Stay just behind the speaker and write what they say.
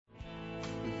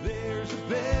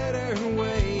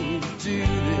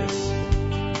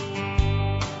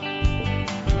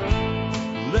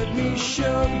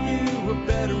show you a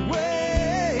better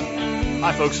way.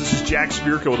 Hi, folks. This is Jack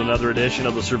Spirko with another edition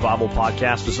of the Survival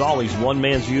Podcast. As always, one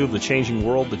man's view of the changing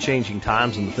world, the changing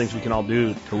times, and the things we can all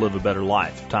do to live a better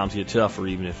life. Times get tougher,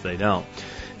 even if they don't.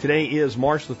 Today is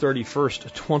March the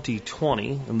 31st,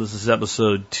 2020, and this is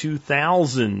episode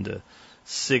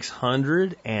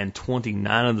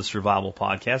 2629 of the Survival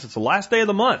Podcast. It's the last day of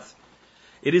the month.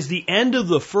 It is the end of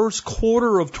the first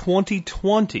quarter of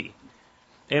 2020.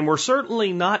 And we're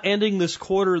certainly not ending this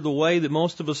quarter the way that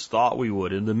most of us thought we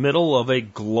would, in the middle of a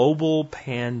global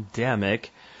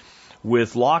pandemic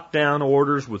with lockdown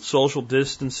orders, with social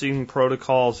distancing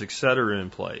protocols, etc. in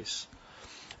place.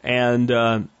 And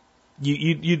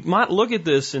you might look at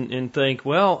this and think,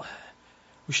 well,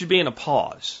 we should be in a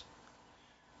pause.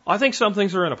 I think some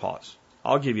things are in a pause.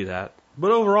 I'll give you that.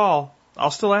 But overall,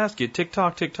 I'll still ask you,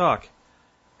 tick-tock, tick-tock,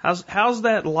 how's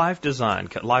that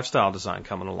lifestyle design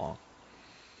coming along?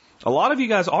 A lot of you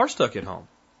guys are stuck at home.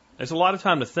 There's a lot of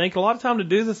time to think, a lot of time to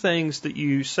do the things that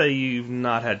you say you've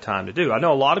not had time to do. I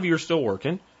know a lot of you are still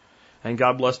working, and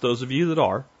God bless those of you that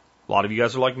are. A lot of you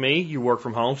guys are like me. You work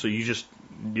from home, so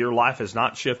your life has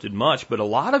not shifted much, but a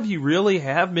lot of you really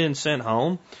have been sent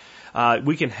home.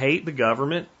 We can hate the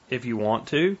government if you want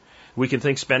to. We can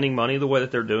think spending money the way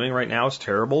that they're doing right now is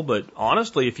terrible, but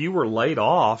honestly, if you were laid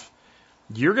off,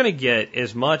 you're going to get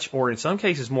as much, or in some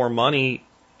cases more money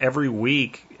every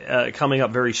week coming up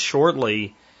very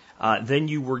shortly than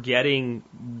you were getting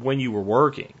when you were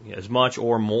working, as much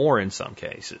or more in some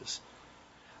cases.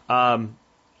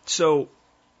 So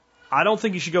I don't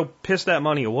think you should go piss that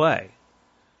money away.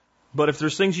 But if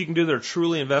there's things you can do that are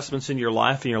truly investments in your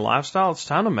life and your lifestyle, it's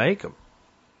time to make them.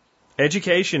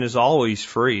 Education is always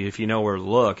free if you know where to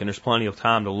look, and there's plenty of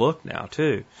time to look now,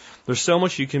 too. There's so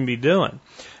much you can be doing.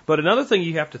 But another thing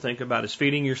you have to think about is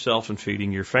feeding yourself and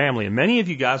feeding your family. And many of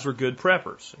you guys are good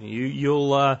preppers.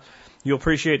 You'll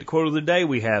appreciate the quote of the day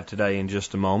we have today in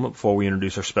just a moment before we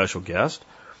introduce our special guest.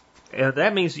 And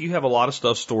that means that you have a lot of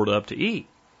stuff stored up to eat.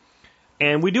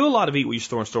 And we do a lot of eat what you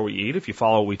store and store what you eat if you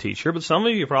follow what we teach here. But some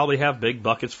of you probably have big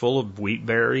buckets full of wheat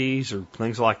berries or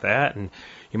things like that. And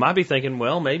you might be thinking,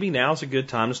 well, maybe now's a good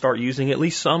time to start using at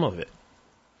least some of it.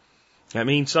 I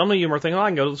mean, some of you are thinking, oh, I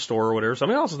can go to the store or whatever. Some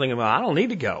of you also thinking, well, I don't need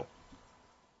to go.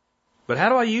 But how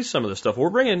do I use some of this stuff? We're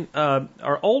bringing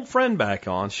our old friend back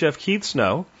on, Chef Keith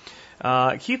Snow.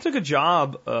 Keith took a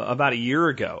job about a year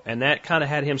ago, and that kind of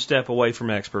had him step away from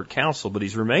expert counsel, but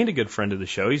he's remained a good friend of the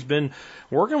show. He's been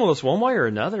working with us one way or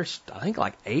another, I think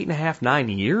like 8.5, 9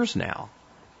 years now.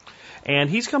 And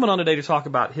he's coming on today to talk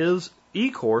about his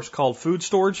e-course called Food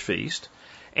Storage Feast.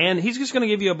 And he's just going to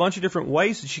give you a bunch of different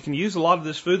ways that you can use a lot of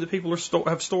this food that people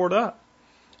have stored up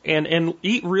and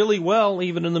eat really well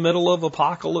even in the middle of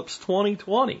Apocalypse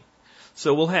 2020.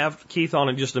 So we'll have Keith on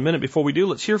in just a minute. Before we do,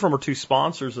 let's hear from our two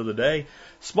sponsors of the day.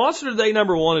 Sponsor today,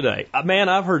 number one today. Man,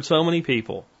 I've heard so many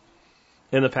people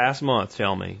in the past month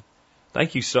tell me,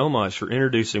 thank you so much for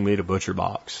introducing me to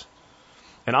ButcherBox.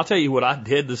 And I'll tell you what I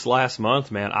did this last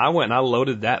month, man. I went and I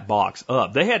loaded that box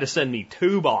up. They had to send me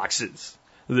 2 boxes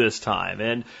this time.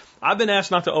 And I've been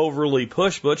asked not to overly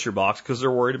push ButcherBox because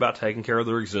they're worried about taking care of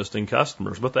their existing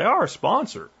customers. But they are a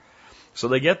sponsor. So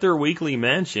they get their weekly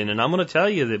mention. And I'm going to tell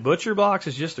you that ButcherBox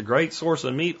is just a great source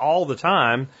of meat all the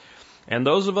time. And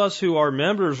those of us who are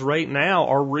members right now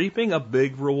are reaping a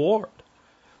big reward.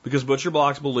 Because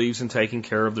ButcherBox believes in taking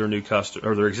care of their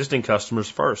their existing customers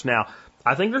first. Now,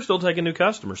 I think they're still taking new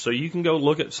customers, so you can go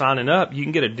look at signing up. You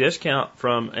can get a discount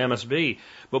from MSB.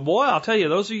 But boy, I'll tell you,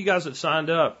 those of you guys that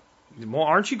signed up, well,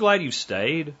 aren't you glad you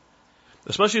stayed?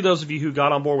 Especially those of you who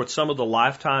got on board with some of the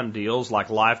lifetime deals,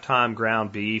 like lifetime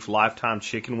ground beef, lifetime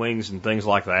chicken wings, and things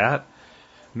like that.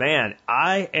 Man,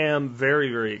 I am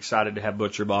very, very excited to have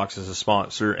ButcherBox as a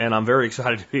sponsor, and I'm very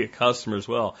excited to be a customer as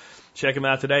well. Check them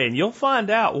out today, and you'll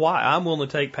find out why I'm willing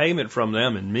to take payment from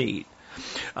them in meat.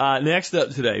 Next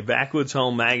up today, Backwoods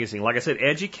Home Magazine. Like I said,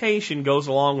 education goes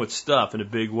along with stuff in a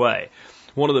big way.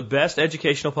 One of the best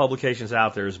educational publications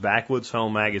out there is Backwoods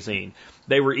Home Magazine.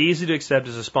 They were easy to accept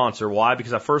as a sponsor. Why?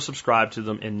 Because I first subscribed to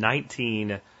them in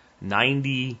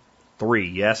 1993.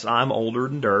 Yes, I'm older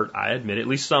than dirt. I admit at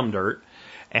least some dirt.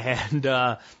 And,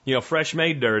 fresh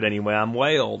made dirt anyway. I'm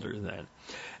way older than that.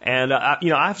 And,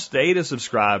 I've stayed a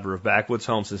subscriber of Backwoods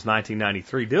Home since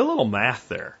 1993. Do a little math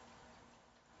there.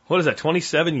 What is that,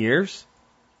 27 years?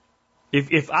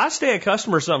 If I stay a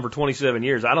customer of something for 27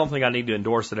 years, I don't think I need to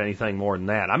endorse it anything more than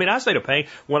that. I mean, I stayed a pay.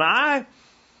 When I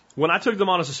took them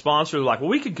on as a sponsor, they're like, well,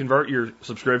 we could convert your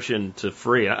subscription to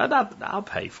free. I'll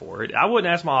pay for it. I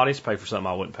wouldn't ask my audience to pay for something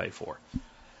I wouldn't pay for.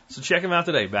 So check them out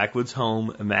today, Backwoods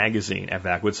Home Magazine at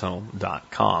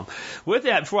backwoodshome.com. With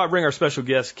that, before I bring our special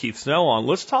guest, Keith Snow, on,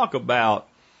 let's talk about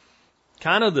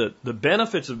kind of the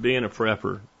benefits of being a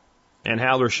prepper and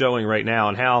how they're showing right now,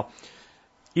 and how,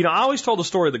 I always told the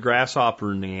story of the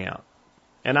grasshopper and the ant.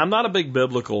 And I'm not a big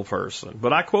biblical person,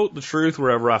 but I quote the truth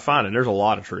wherever I find it. There's a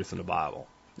lot of truth in the Bible.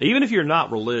 Even if you're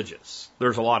not religious,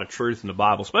 there's a lot of truth in the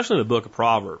Bible, especially in the book of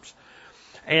Proverbs.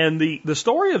 And the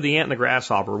story of the ant and the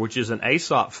grasshopper, which is an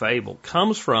Aesop fable,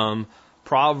 comes from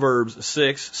Proverbs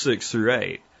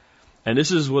 6:6-8. And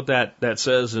this is what that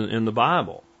says in the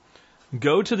Bible.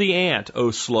 Go to the ant,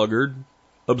 O sluggard,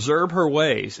 observe her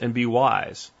ways and be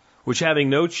wise, which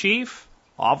having no chief,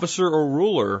 officer, or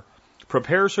ruler,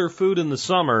 prepares her food in the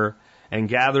summer and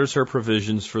gathers her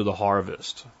provisions for the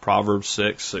harvest. Proverbs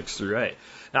 6:6-8.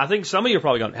 Now, I think some of you are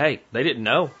probably going, hey, they didn't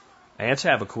know. Ants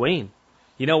have a queen.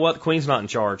 You know what? The queen's not in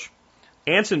charge.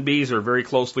 Ants and bees are very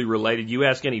closely related. You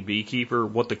ask any beekeeper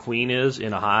what the queen is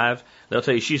in a hive, they'll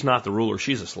tell you she's not the ruler.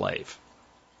 She's a slave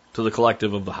to the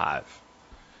collective of the hive.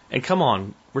 And come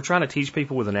on, we're trying to teach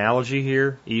people with analogy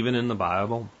here, even in the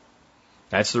Bible.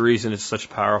 That's the reason it's such a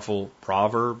powerful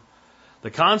proverb. The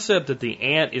concept that the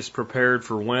ant is prepared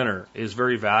for winter is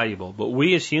very valuable, but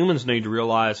we as humans need to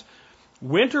realize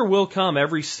winter will come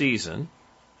every season.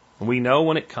 We know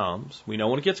when it comes. We know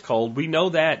when it gets cold. We know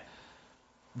that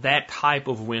type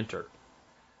of winter.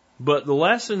 But the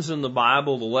lessons in the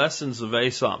Bible, the lessons of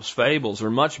Aesop's fables,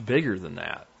 are much bigger than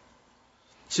that.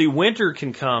 See, winter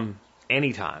can come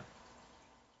anytime.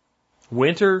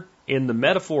 Winter, in the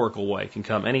metaphorical way, can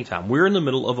come anytime. We're in the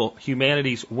middle of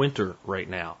humanity's winter right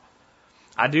now.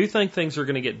 I do think things are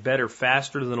going to get better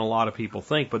faster than a lot of people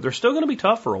think, but they're still going to be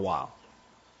tough for a while.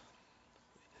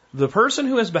 The person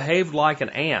who has behaved like an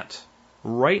ant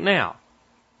right now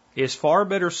is far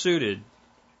better suited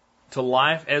to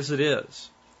life as it is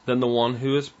than the one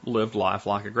who has lived life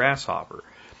like a grasshopper.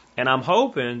 And I'm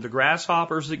hoping the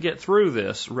grasshoppers that get through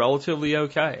this relatively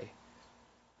okay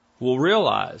will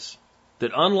realize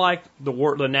that unlike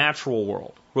the natural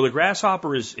world, where the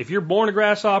grasshopper is, if you're born a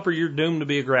grasshopper, you're doomed to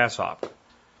be a grasshopper.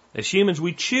 As humans,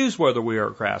 we choose whether we are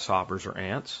grasshoppers or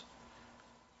ants.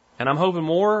 And I'm hoping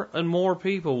more and more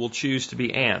people will choose to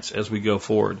be ants as we go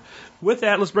forward. With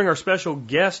that, let's bring our special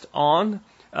guest on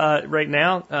right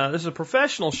now. This is a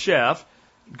professional chef,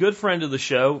 good friend of the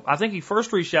show. I think he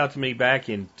first reached out to me back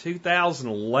in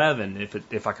 2011,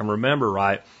 if I can remember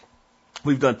right.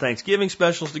 We've done Thanksgiving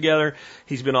specials together.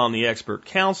 He's been on the Expert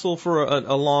Council for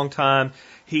a long time.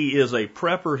 He is a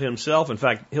prepper himself. In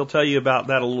fact, he'll tell you about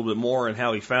that a little bit more and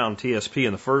how he found TSP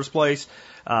in the first place.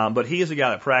 But he is a guy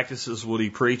that practices what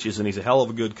he preaches, and he's a hell of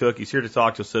a good cook. He's here to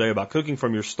talk to us today about cooking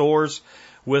from your stores.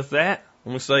 With that,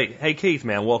 I'm going to say, hey, Keith,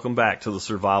 man, welcome back to the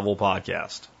Survival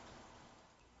Podcast.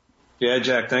 Yeah,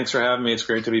 Jack, thanks for having me. It's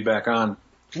great to be back on.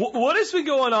 What has been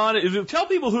going on? Tell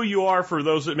people who you are for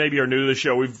those that maybe are new to the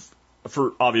show. We've,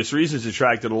 for obvious reasons,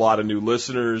 attracted a lot of new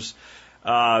listeners.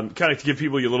 Kind of to give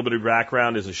people a little bit of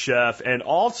background as a chef, and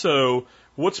also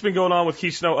what's been going on with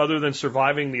Keith Snow other than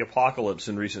surviving the apocalypse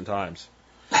in recent times.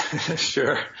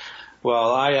 Sure.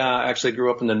 Well, I actually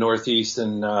grew up in the Northeast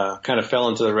and kind of fell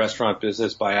into the restaurant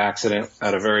business by accident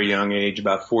at a very young age,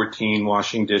 about 14,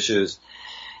 washing dishes.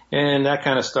 And that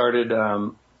kind of started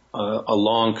a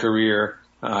long career.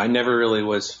 I never really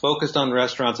was focused on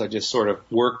restaurants. I just sort of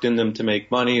worked in them to make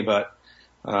money, but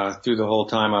through the whole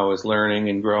time I was learning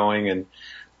and growing,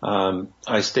 and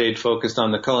I stayed focused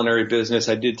on the culinary business.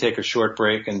 I did take a short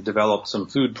break and developed some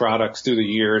food products through the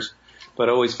years, but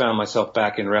always found myself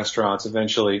back in restaurants,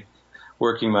 eventually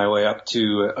working my way up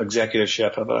to executive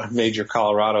chef of a major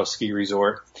Colorado ski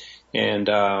resort. And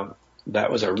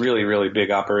that was a really, really big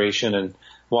operation. And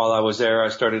while I was there, I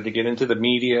started to get into the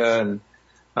media and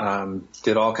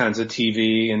did all kinds of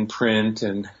TV and print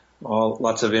and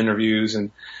lots of interviews.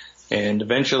 And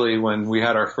eventually when we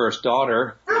had our first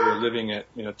daughter, we were living at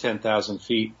 10,000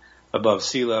 feet above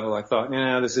sea level. I thought,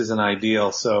 this isn't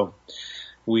ideal. So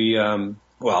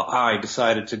I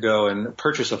decided to go and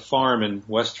purchase a farm in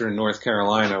western North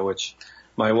Carolina, which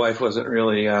my wife wasn't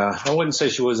really, I wouldn't say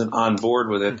she wasn't on board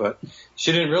with it, but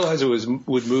she didn't realize it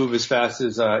would move as fast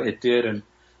as it did. And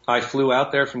I flew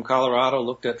out there from Colorado,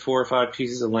 looked at 4 or 5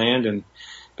 pieces of land, and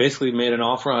basically made an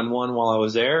offer on one while I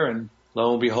was there. And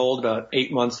lo and behold, about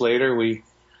 8 months later, we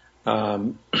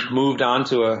moved on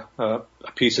to a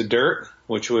piece of dirt,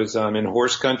 which was in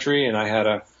horse country, and I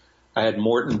had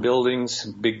Morton Buildings,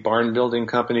 big barn building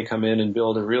company, come in and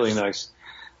build a really nice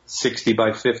 60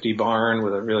 by 50 barn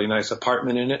with a really nice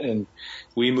apartment in it. And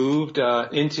we moved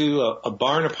into a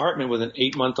barn apartment with an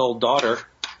 8-month-old daughter.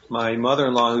 My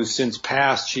mother-in-law, who's since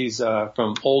passed, she's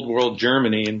from Old World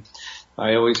Germany, and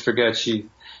I always forget.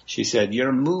 She said,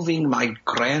 "You're moving my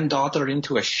granddaughter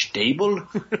into a stable?"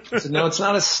 I said, "No, it's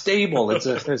not a stable.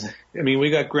 We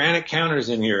got granite counters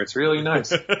in here. It's really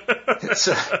nice." It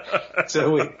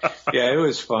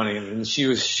was funny. And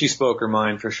she spoke her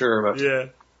mind for sure. But yeah.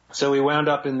 So we wound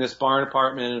up in this barn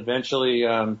apartment, and eventually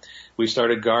we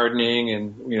started gardening,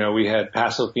 and we had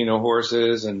Paso Fino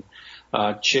horses and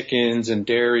chickens and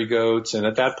dairy goats. And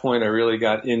at that point, I really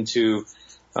got into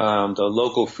the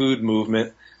local food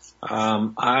movement.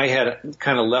 I had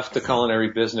kind of left the culinary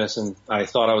business, and I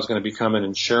thought I was going to become an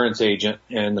insurance agent.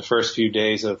 And the first few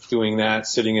days of doing that,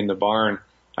 sitting in the barn,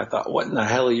 I thought, what in the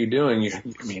hell are you doing?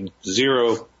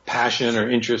 Zero passion or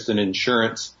interest in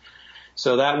insurance.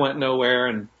 So that went nowhere.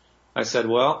 And I said,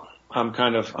 well, I'm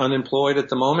kind of unemployed at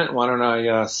the moment. Why don't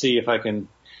I see if I can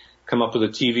come up with a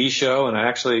TV show? And I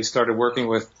actually started working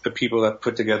with the people that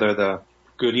put together the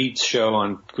Good Eats show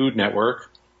on Food Network.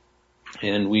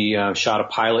 And we shot a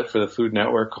pilot for the Food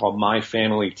Network called My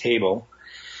Family Table.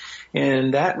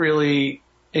 And that really,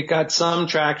 it got some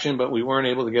traction, but we weren't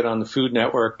able to get on the Food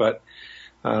Network. But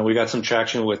we got some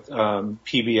traction with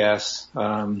PBS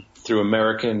through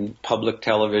American Public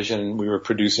Television. We were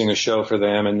producing a show for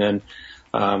them. And then,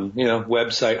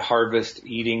 website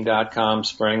harvesteating.com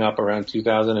sprang up around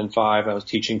 2005. I was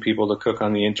teaching people to cook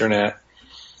on the Internet.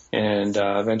 And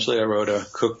eventually I wrote a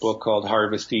cookbook called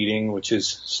Harvest Eating, which is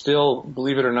still,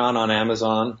 believe it or not, on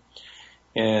Amazon.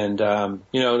 And,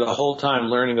 the whole time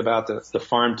learning about the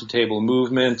farm to table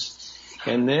movement.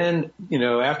 And then,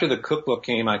 after the cookbook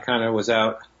came, I kind of was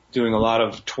out doing a lot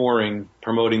of touring,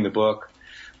 promoting the book.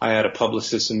 I had a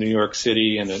publicist in New York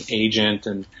City and an agent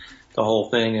and the whole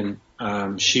thing.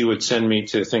 And she would send me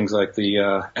to things like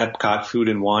the Epcot Food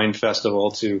and Wine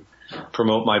Festival to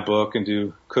promote my book and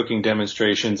do cooking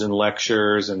demonstrations and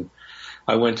lectures. And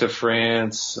I went to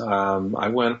France. I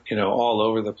went, all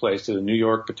over the place, to the New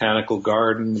York Botanical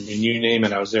Garden. You name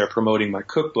it, I was there promoting my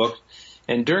cookbook.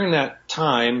 And during that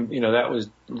time, that was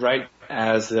right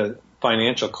as the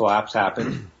financial collapse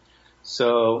happened.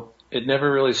 So it never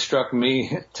really struck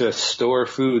me to store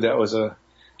food. That was an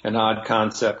odd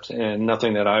concept and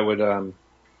nothing that I would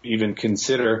even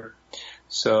consider.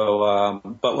 So,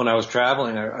 but when I was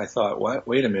traveling, I thought,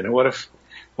 wait a minute, what if,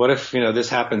 this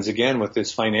happens again with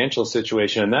this financial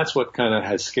situation? And that's what kind of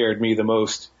has scared me the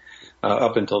most,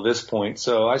 up until this point.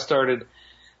 So I started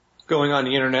going on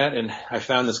the Internet, and I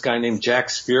found this guy named Jack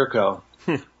Spirko.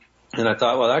 And I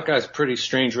thought, well, that guy's a pretty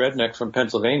strange redneck from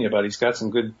Pennsylvania, but he's got some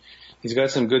good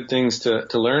things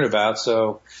to learn about.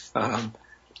 So,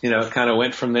 kind of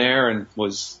went from there and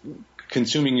was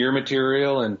consuming your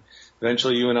material, and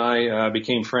eventually you and I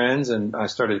became friends, and I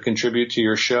started to contribute to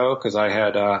your show because I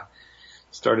had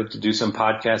started to do some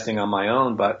podcasting on my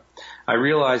own. But I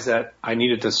realized that I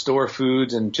needed to store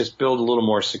foods and just build a little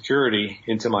more security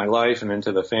into my life and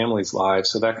into the family's lives.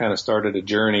 So that kind of started a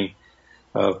journey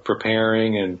of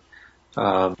preparing and,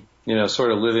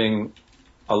 sort of living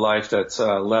a life that's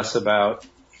less about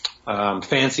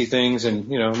fancy things and,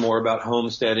 more about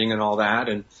homesteading and all that.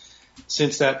 And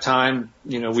since that time,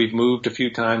 we've moved a few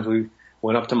times. We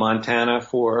went up to Montana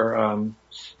for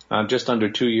just under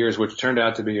 2 years, which turned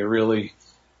out to be a really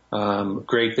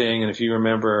great thing. And if you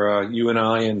remember, you and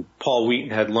I and Paul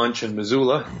Wheaton had lunch in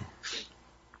Missoula.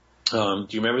 Do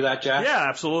you remember that, Jack? Yeah,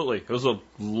 absolutely. It was a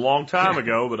long time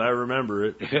ago, but I remember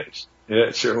it. Yeah,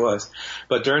 it sure was.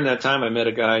 But during that time, I met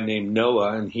a guy named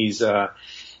Noah, and he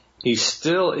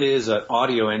still is an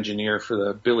audio engineer for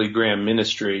the Billy Graham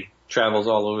Ministry. Travels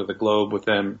all over the globe with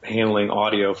them handling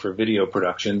audio for video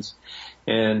productions.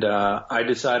 And I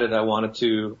decided I wanted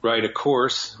to write a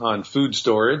course on food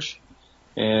storage.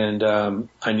 And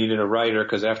I needed a writer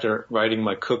because after writing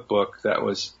my cookbook, that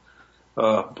was,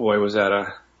 it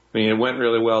went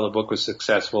really well. The book was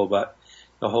successful, but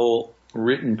the whole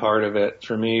written part of it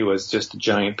for me was just a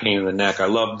giant pain in the neck. I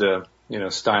loved the,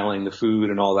 styling the food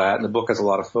and all that. And the book has a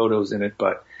lot of photos in it,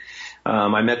 but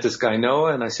I met this guy,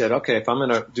 Noah, and I said, okay, if I'm going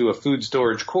to do a food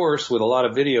storage course with a lot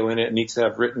of video in it, it needs to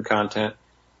have written content.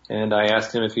 And I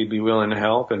asked him if he'd be willing to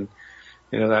help. And,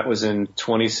 that was in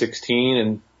 2016,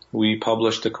 and we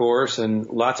published the course, and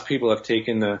lots of people have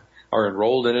are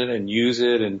enrolled in it and use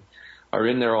it and are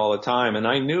in there all the time. And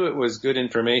I knew it was good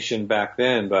information back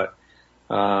then, but,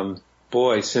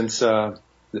 since,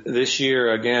 this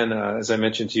year, again, as I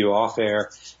mentioned to you off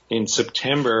air, in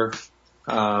September,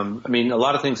 a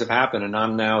lot of things have happened, and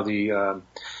I'm now the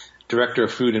director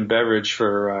of food and beverage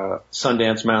for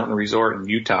Sundance Mountain Resort in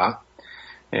Utah.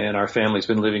 And our family's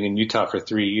been living in Utah for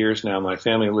 3 years now. My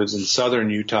family lives in southern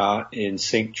Utah in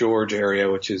St. George area,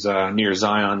 which is near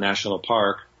Zion National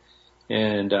Park.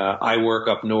 And I work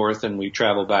up north, and we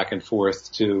travel back and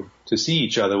forth to see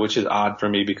each other, which is odd for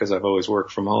me because I've always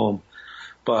worked from home.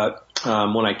 But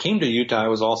when I came to Utah, I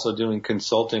was also doing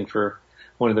consulting for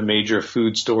one of the major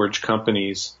food storage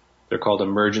companies. They're called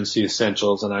Emergency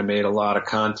Essentials, and I made a lot of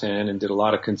content and did a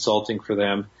lot of consulting for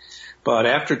them. But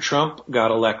after Trump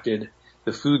got elected,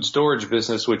 the food storage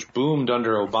business, which boomed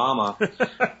under Obama,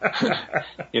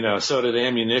 so did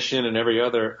ammunition and every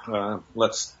other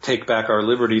let's take back our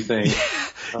liberty thing.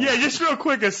 Yeah, just real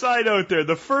quick, a side note there.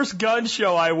 The first gun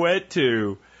show I went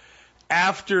to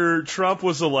after Trump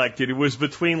was elected, it was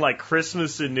between like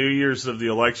Christmas and New Year's of the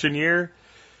election year.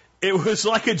 It was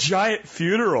like a giant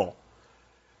funeral.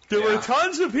 There were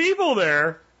tons of people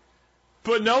there,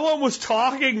 but no one was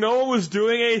talking, no one was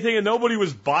doing anything, and nobody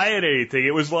was buying anything.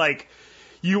 It was like,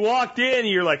 you walked in and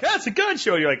you're like, that's a gun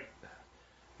show. And you're like,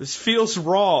 this feels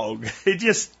wrong. It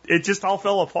just all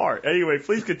fell apart. Anyway,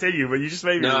 please continue, but you just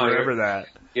made me remember that.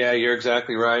 Yeah, you're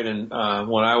exactly right. And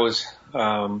when I was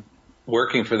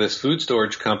working for this food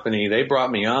storage company, they brought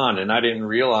me on, and I didn't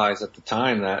realize at the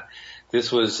time that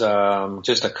this was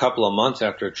just a couple of months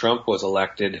after Trump was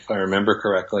elected, if I remember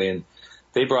correctly. And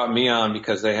they brought me on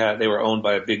because they were owned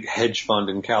by a big hedge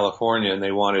fund in California, and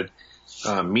they wanted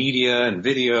media and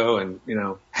video and,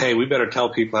 hey, we better tell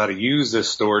people how to use this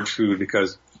storage food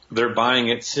because they're buying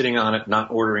it, sitting on it,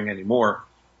 not ordering anymore.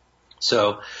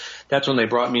 So that's when they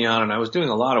brought me on, and I was doing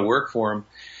a lot of work for them.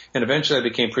 And eventually I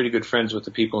became pretty good friends with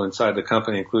the people inside the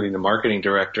company, including the marketing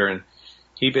director. And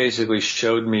he basically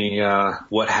showed me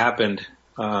what happened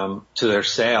to their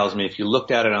sales. I mean, if you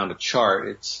looked at it on a chart,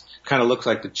 it's kind of looks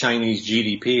like the Chinese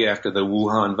GDP after the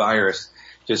Wuhan virus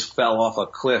just fell off a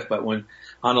cliff. But when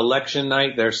on election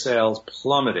night, their sales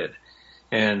plummeted,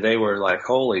 and they were like,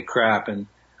 holy crap. And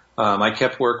I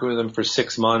kept working with them for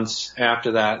 6 months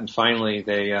after that, and finally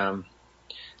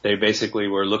they basically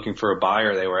were looking for a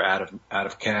buyer. They were out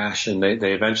of cash, and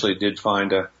they eventually did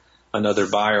find another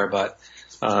buyer. But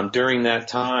during that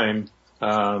time,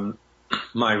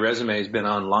 my resume has been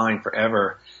online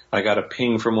forever. I got a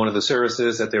ping from one of the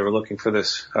services that they were looking for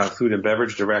this food and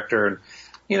beverage director, and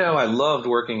I loved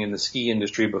working in the ski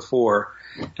industry before,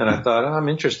 and I thought, I'm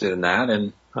interested in that.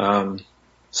 And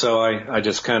so I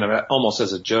just kind of, almost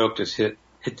as a joke, just hit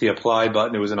the apply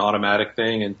button. It was an automatic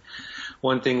thing, and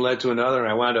one thing led to another,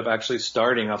 and I wound up actually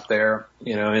starting up there,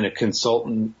 in a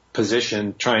consultant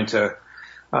position, trying to,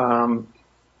 I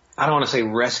don't want to say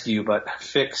rescue, but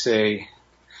fix a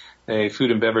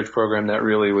food and beverage program that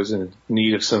really was in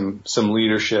need of some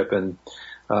leadership. And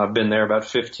I've been there about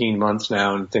 15 months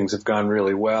now, and things have gone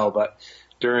really well. But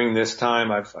during this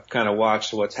time, I've kind of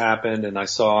watched what's happened, and I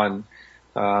saw in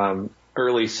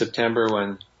early September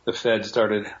when the Fed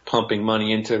started pumping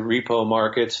money into repo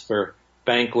markets for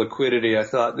bank liquidity, I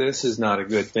thought this is not a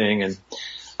good thing. And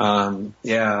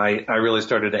I really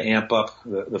started to amp up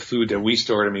the food that we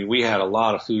stored. I mean, we had a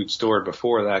lot of food stored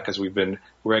before that because we've been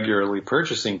regularly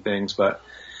purchasing things. But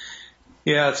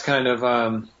yeah, it's kind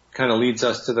of leads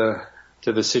us to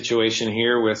the situation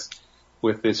here with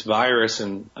this virus.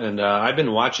 And I've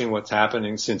been watching what's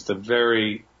happening since the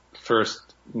very first,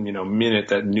 minute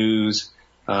that news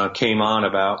came on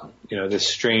about, this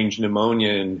strange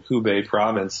pneumonia in Hubei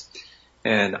province.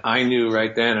 And I knew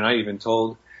right then, and I even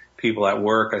told people at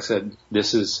work, I said,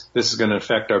 this is going to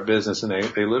affect our business. And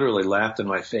they literally laughed in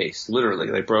my face. Literally,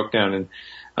 they broke down in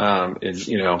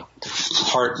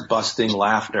heart busting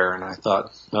laughter. And I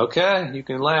thought, okay, you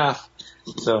can laugh.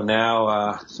 So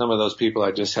now, some of those people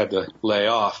I just had to lay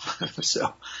off.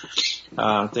 So,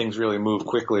 things really move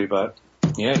quickly, but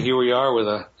yeah, here we are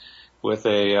with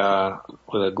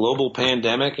a global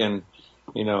pandemic. And,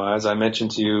 as I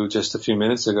mentioned to you just a few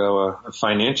minutes ago, a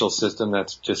financial system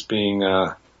that's just being,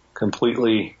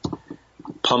 completely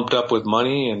pumped up with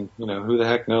money, and who the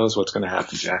heck knows what's going to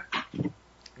happen, Jack.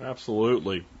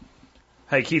 Absolutely.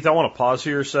 Hey Keith, I want to pause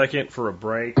here a second for a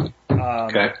break.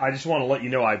 Okay. I just want to let you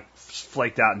know I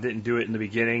flaked out and didn't do it in the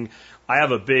beginning. I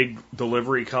have a big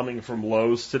delivery coming from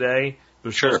Lowe's today.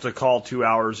 They're supposed to call 2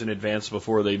 hours in advance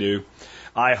before they do.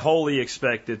 I wholly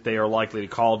expect that they are likely to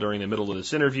call during the middle of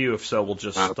this interview. If so, we'll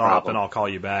just stop and I'll call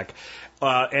you back.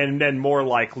 And then more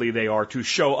likely they are to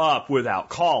show up without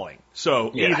calling.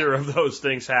 So either of those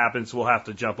things happens, we'll have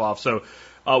to jump off. So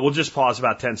we'll just pause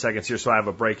about 10 seconds here so I have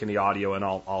a break in the audio, and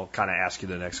I'll kind of ask you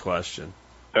the next question.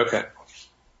 Okay.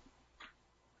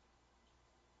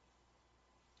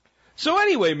 So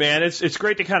anyway, man, it's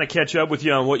great to kind of catch up with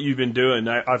you on what you've been doing.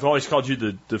 I've always called you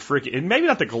the freaking, maybe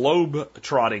not the globe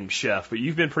trotting chef, but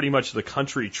you've been pretty much the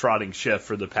country trotting chef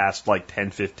for the past like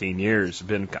 10, 15 years.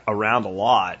 Been around a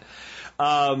lot.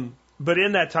 But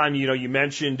in that time, you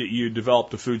mentioned that you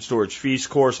developed a food storage feast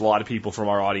course. A lot of people from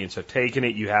our audience have taken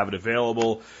it. You have it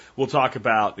available. We'll talk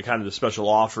about the special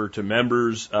offer to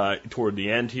members toward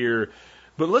the end here.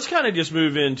 But let's kind of just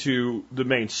move into the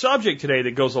main subject today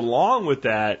that goes along with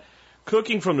that,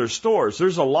 cooking from their stores.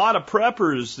 There's a lot of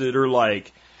preppers that are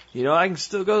like, I can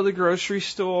still go to the grocery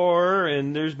store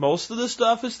and most of the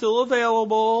stuff is still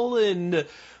available,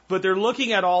 but they're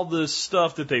looking at all this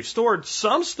stuff that they've stored.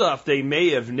 Some stuff they may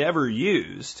have never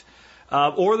used,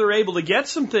 or they're able to get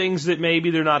some things that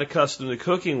maybe they're not accustomed to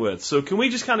cooking with. So can we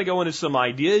just kind of go into some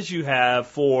ideas you have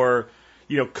for,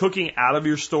 cooking out of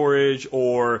your storage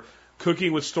or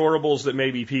cooking with storables that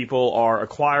maybe people are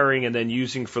acquiring and then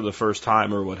using for the first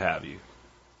time or what have you?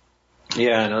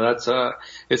 Yeah, no,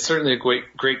 it's certainly a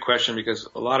great question, because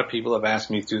a lot of people have asked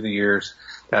me through the years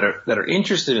that are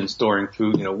interested in storing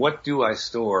food. What do I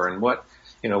store and what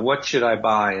should I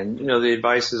buy? And, the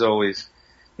advice is always,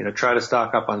 try to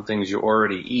stock up on things you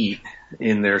already eat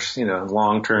in their,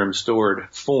 long-term stored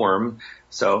form.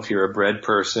 So if you're a bread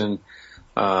person,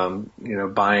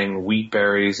 buying wheat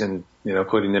berries and,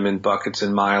 putting them in buckets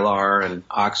in Mylar and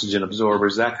oxygen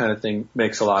absorbers, that kind of thing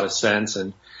makes a lot of sense.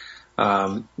 And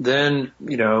then,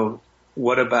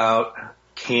 what about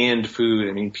canned food?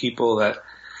 I mean, people that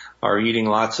are eating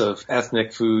lots of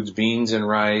ethnic foods, beans and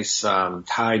rice,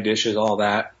 Thai dishes, all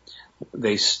that,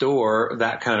 they store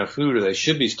that kind of food, or they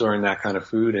should be storing that kind of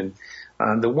food.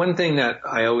 And the one thing that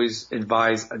I always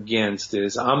advise against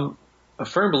is I'm a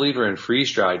firm believer in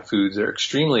freeze-dried foods. They're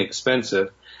extremely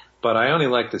expensive, but I only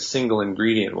like the single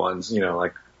ingredient ones,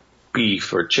 like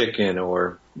beef or chicken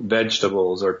or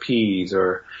vegetables or peas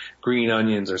or green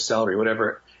onions or celery, whatever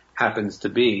it happens to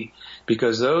be,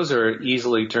 because those are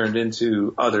easily turned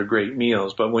into other great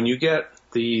meals. But when you get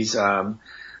these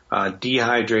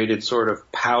dehydrated, sort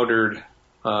of powdered,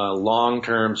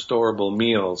 long-term storable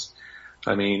meals,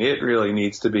 I mean, it really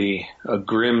needs to be a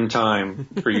grim time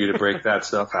for you to break that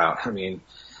stuff out. I mean,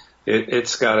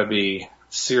 it's got to be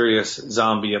serious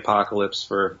zombie apocalypse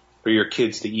for your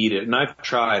kids to eat it. And I've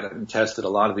tried and tested a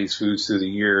lot of these foods through the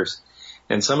years,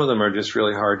 and some of them are just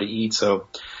really hard to eat. So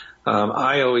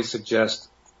I always suggest,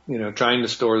 trying to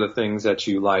store the things that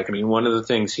you like. I mean, one of the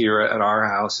things here at our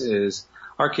house is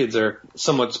our kids are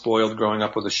somewhat spoiled growing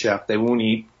up with a chef. They won't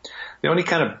eat, the only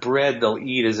kind of bread they'll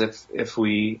eat is if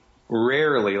we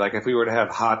rarely, like if we were to have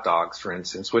hot dogs, for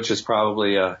instance, which is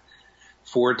probably a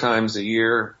 4 times a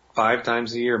year, 5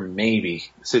 times a year, maybe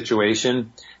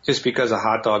situation, just because a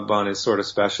hot dog bun is sort of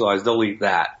specialized, they'll eat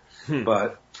that.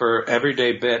 But for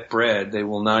everyday bread, they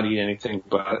will not eat anything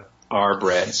but our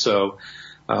bread. So,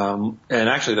 and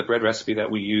actually the bread recipe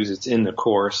that we use, it's in the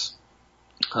course.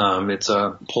 It's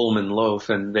a Pullman loaf,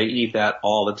 and they eat that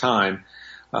all the time.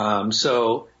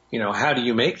 So, how do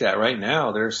you make that? Right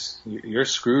now, you're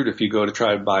screwed if you go to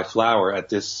try to buy flour at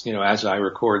this, as I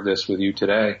record this with you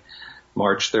today,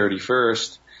 March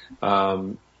 31st.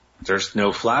 There's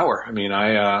no flour. I mean,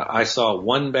 I saw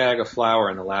 1 bag of flour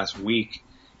in the last week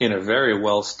in a very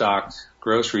well-stocked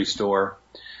grocery store.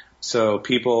 So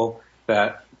people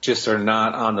that just are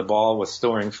not on the ball with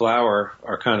storing flour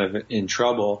are kind of in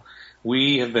trouble.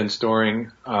 We have been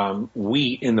storing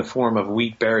wheat in the form of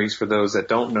wheat berries. For those that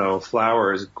don't know,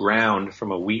 flour is ground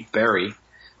from a wheat berry,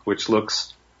 which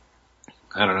looks,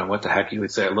 I don't know what the heck you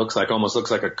would say. It almost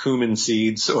looks like a cumin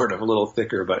seed, sort of a little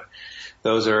thicker, but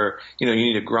those are, you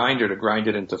need a grinder to grind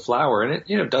it into flour, and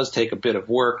it, does take a bit of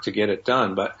work to get it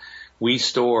done, but we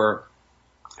store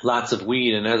lots of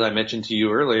wheat. And as I mentioned to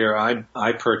you earlier,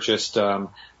 I purchased,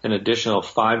 an additional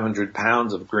 500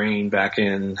 pounds of grain back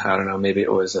in, I don't know, maybe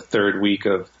it was the 3rd week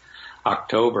of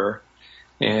October.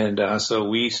 And, so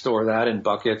we store that in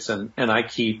buckets, and I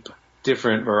keep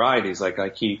different varieties. Like I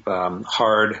keep,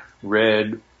 hard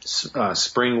red,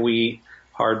 spring wheat,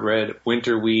 hard red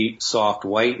winter wheat, soft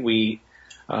white wheat,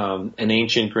 an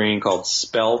ancient grain called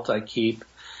spelt I keep.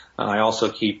 I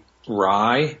also keep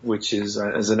rye, which is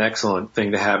an excellent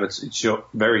thing to have. It's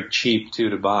very cheap too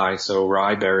to buy. So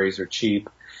rye berries are cheap.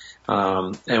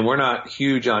 And we're not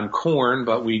huge on corn,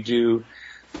 but we do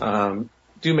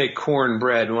make corn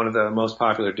bread. One of the most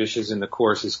popular dishes in the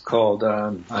course is called,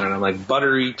 like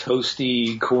buttery,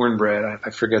 toasty cornbread. I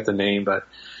forget the name, but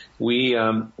we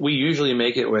usually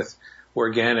make it with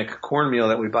organic cornmeal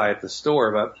that we buy at the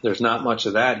store, but there's not much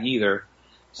of that either.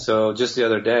 So just the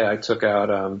other day, I took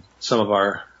out, some of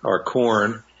our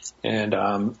corn,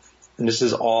 and this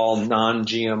is all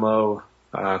non-GMO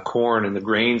corn, and the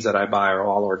grains that I buy are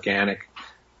all organic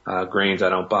grains. I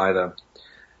don't buy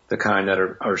the kind that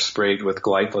are sprayed with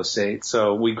glyphosate.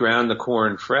 So we ground the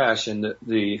corn fresh, and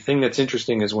the thing that's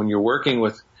interesting is when you're working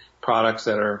with products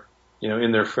that are,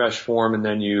 in their fresh form, and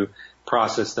then you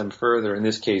process them further, in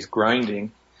this case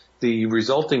grinding, the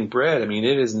resulting bread, I mean,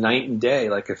 it is night and day.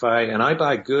 Like I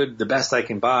buy the best I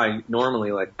can buy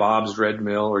normally, like Bob's Red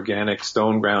Mill organic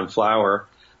stone ground flour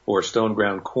or stone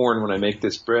ground corn when I make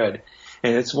this bread.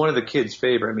 And it's one of the kids'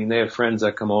 favorite. I mean, they have friends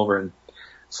that come over, and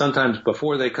sometimes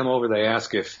before they come over, they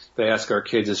ask our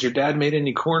kids, has your dad made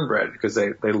any cornbread? Because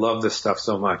they love this stuff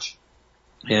so much.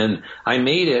 And I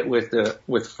made it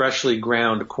with freshly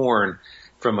ground corn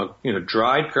from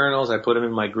dried kernels. I put them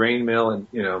in my grain mill and,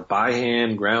 by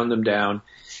hand ground them down.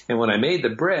 And when I made the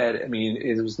bread, I mean,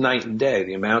 it was night and day,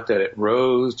 the amount that it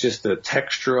rose, just the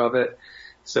texture of it.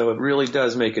 So it really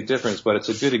does make a difference, but it's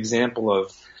a good example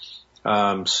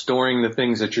of storing the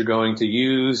things that you're going to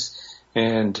use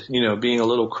and, being a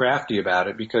little crafty about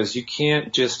it, because you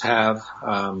can't just have,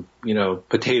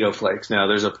 potato flakes. Now,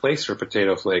 there's a place for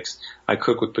potato flakes. I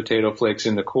cook with potato flakes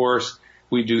in the course.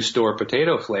 We do store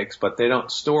potato flakes, but they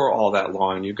don't store all that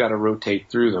long. You've got to rotate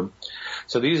through them.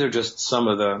 So these are just some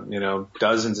of the,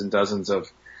 dozens and dozens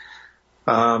of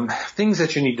things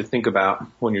that you need to think about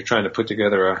when you're trying to put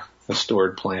together a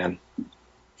stored plan.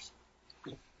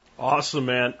 Awesome,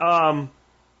 man.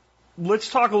 Let's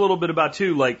talk a little bit about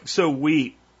too,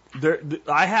 wheat.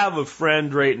 I have a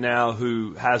friend right now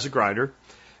who has a grinder,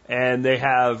 and they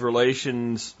have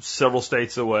relations several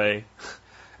states away.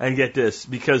 And get this,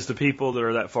 because the people that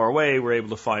are that far away were able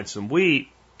to find some wheat,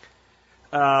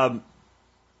 but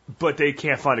they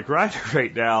can't find a grinder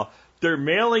right now. They're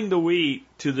mailing the wheat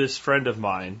to this friend of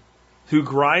mine who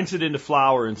grinds it into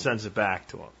flour and sends it back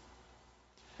to them.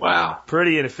 Wow.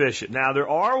 Pretty inefficient. Now, there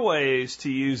are ways to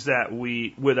use that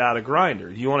wheat without a grinder.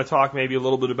 You want to talk maybe a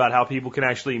little bit about how people can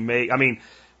actually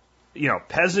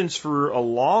peasants for a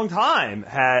long time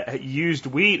had used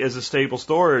wheat as a staple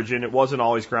storage, and it wasn't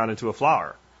always ground into a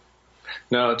flour.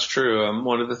 No, it's true.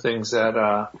 One of the things that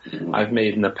I've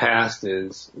made in the past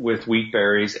is with wheat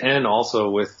berries and also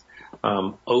with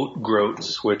oat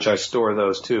groats, which I store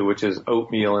those too, which is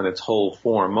oatmeal in its whole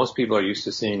form. Most people are used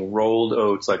to seeing rolled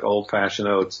oats, like old-fashioned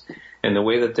oats, and the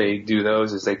way that they do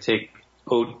those is they take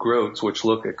oat groats, which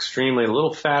look extremely a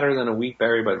little fatter than a wheat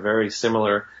berry, but very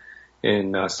similar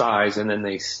in size, and then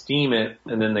they steam it,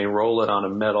 and then they roll it on a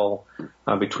metal,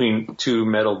 between two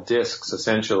metal discs,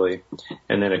 essentially,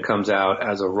 and then it comes out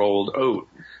as a rolled oat.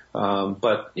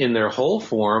 But in their whole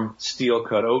form,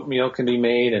 steel-cut oatmeal can be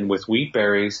made, and with wheat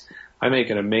berries, I make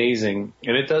an amazing,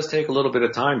 and it does take a little bit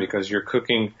of time because you're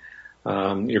cooking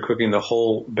the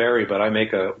whole berry, but I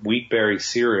make a wheat berry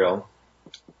cereal,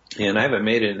 and I haven't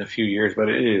made it in a few years, but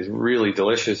it is really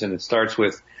delicious, and it starts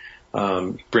with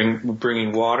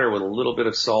bringing water with a little bit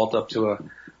of salt up to a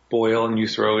boil, and you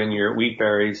throw in your wheat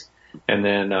berries, and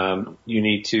then you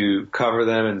need to cover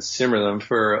them and simmer them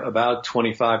for about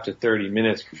 25 to 30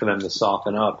 minutes for them to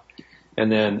soften up. And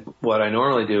then what I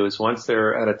normally do is once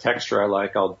they're at a texture I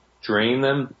like, I'll drain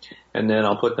them, and then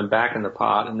I'll put them back in the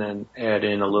pot and then add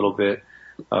in a little bit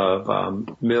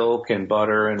of milk and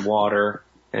butter and water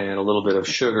and a little bit of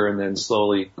sugar, and then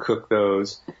slowly cook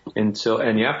those and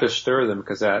you have to stir them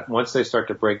because once they start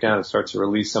to break down, it starts to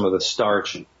release some of the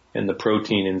starch and the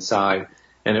protein inside,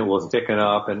 and it will thicken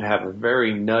up and have a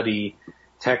very nutty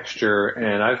texture.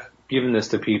 And I've given this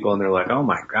to people, and they're like, oh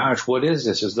my gosh, what is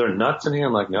this? Is there nuts in here?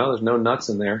 I'm like, no, there's no nuts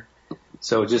in there.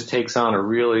 So it just takes on a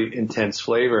really intense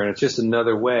flavor, and it's just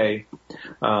another way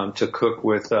to cook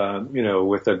with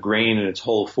a grain in its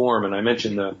whole form. And I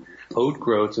mentioned the oat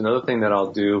groats. Another thing that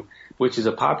I'll do, which is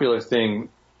a popular thing,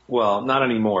 well, not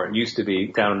anymore, it used to be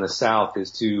down in the south,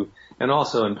 and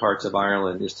also in parts of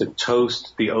Ireland, is to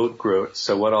toast the oat groats.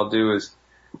 So what I'll do is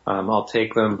I'll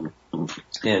take them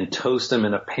and toast them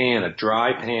in a pan, a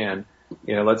dry pan.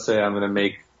 Let's say I'm going to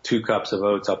make 2 cups of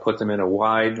oats. I'll put them in a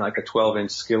wide, like a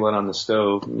 12-inch skillet on the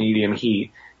stove, medium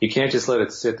heat. You can't just let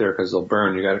it sit there because they'll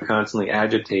burn. You got to constantly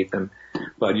agitate them.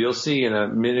 But you'll see in a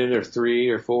minute or 3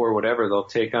 or 4 or whatever, they'll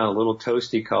take on a little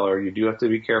toasty color. You do have to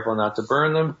be careful not to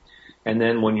burn them. And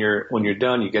then when you're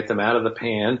done, you get them out of the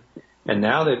pan. And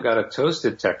now they've got a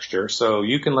toasted texture. So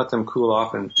you can let them cool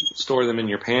off and store them in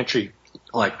your pantry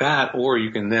like that, or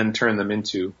you can then turn them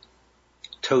into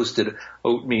toasted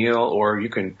oatmeal, or you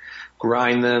can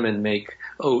grind them and make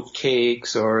oat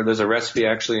cakes, or there's a recipe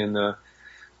actually in the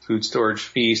Food Storage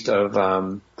Feast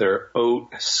of their oat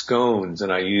scones,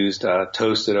 and I used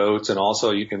toasted oats, and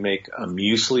also you can make a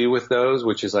muesli with those,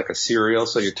 which is like a cereal.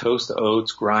 So you toast the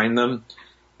oats, grind them,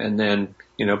 and then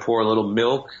pour a little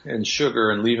milk and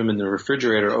sugar and leave them in the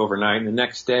refrigerator overnight, and the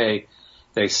next day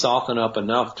they soften up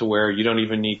enough to where you don't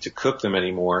even need to cook them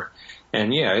anymore.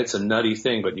 And yeah, it's a nutty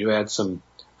thing, but you add some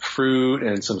fruit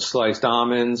and some sliced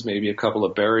almonds, maybe a couple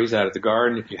of berries out of the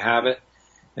garden if you have it,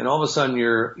 and all of a sudden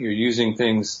you're using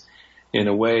things in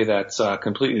a way that's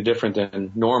completely different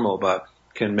than normal, but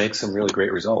can make some really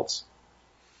great results.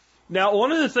 Now,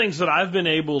 one of the things that I've been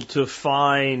able to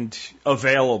find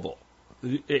available,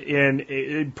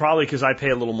 and probably because I pay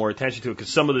a little more attention to it,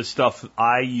 because some of this stuff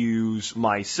I use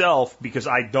myself because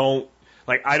I don't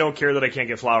care that I can't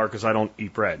get flour because I don't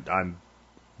eat bread. I'm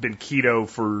been keto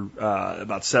for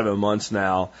about 7 months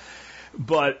now,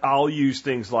 but I'll use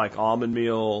things like almond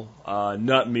meal,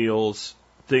 nut meals,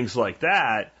 things like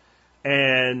that,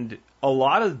 and a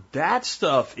lot of that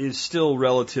stuff is still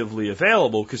relatively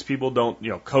available because people don't,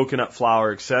 coconut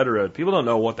flour, etc. People don't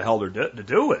know what the hell they're to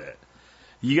do with it.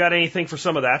 You got anything for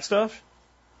some of that stuff?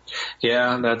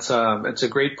 Yeah, that's a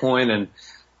great point, and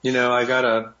I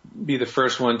gotta be the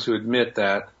first one to admit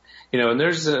that, and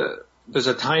there's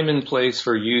a time and place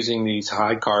for using these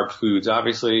high carb foods.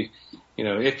 Obviously,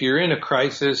 if you're in a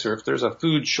crisis or if there's a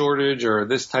food shortage or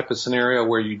this type of scenario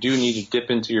where you do need to dip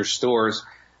into your stores,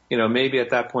 maybe at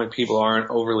that point people aren't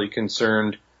overly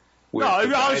concerned with. No,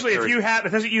 obviously, if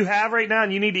that's what you have right now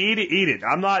and you need to eat it, eat it.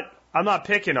 I'm not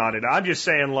picking on it. I'm just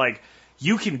saying,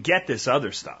 you can get this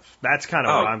other stuff. That's kind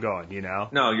of where I'm going,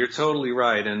 No, you're totally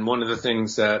right. And one of the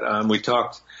things that we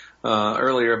talked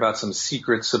earlier about some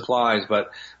secret supplies,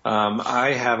 but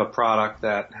I have a product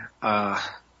that,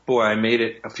 I made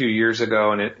it a few years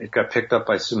ago, and it got picked up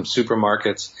by some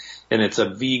supermarkets, and it's a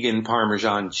vegan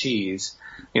Parmesan cheese.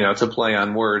 It's a play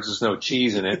on words. There's no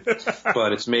cheese in it,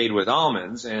 but it's made with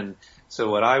almonds. And so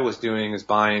what I was doing is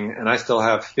buying, and I still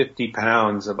have 50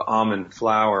 pounds of almond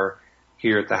flour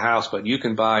here at the house, but you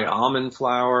can buy almond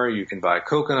flour, you can buy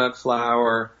coconut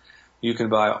flour, you can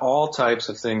buy all types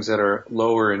of things that are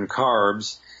lower in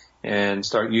carbs and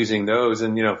start using those.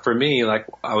 And, for me, like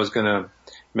I was going to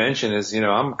mention is,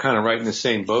 I'm kind of right in the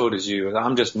same boat as you.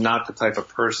 I'm just not the type of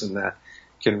person that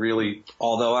can really,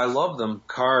 although I love them,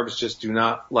 carbs just do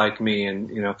not like me.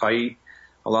 And, if I eat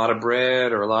a lot of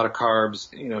bread or a lot of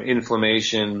carbs,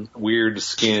 inflammation, weird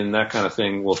skin, that kind of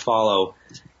thing will follow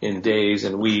in days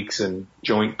and weeks and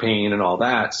joint pain and all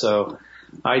that. So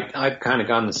I've kind of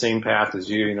gone the same path as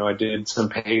you. I did some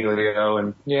paleo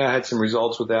and I had some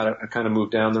results with that. I kind of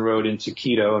moved down the road into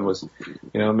keto and was,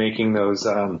 making those,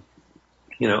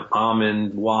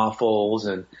 almond waffles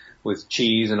and with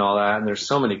cheese and all that. And there's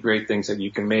so many great things that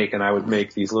you can make. And I would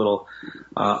make these little,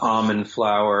 almond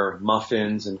flour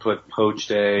muffins and put poached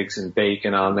eggs and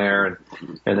bacon on there.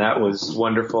 And that was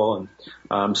wonderful.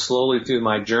 And, slowly through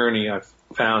my journey, I've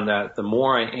found that the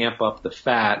more I amp up the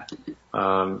fat,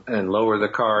 and lower the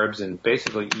carbs and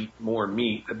basically eat more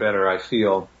meat, the better I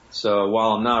feel. So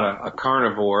while I'm not a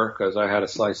carnivore, because I had a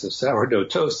slice of sourdough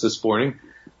toast this morning,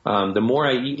 the more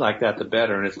I eat like that, the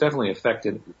better. And it's definitely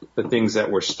affected the things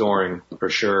that we're storing for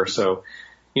sure. So,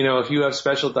 if you have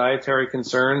special dietary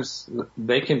concerns,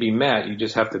 they can be met. You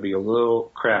just have to be a little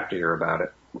craftier about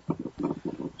it.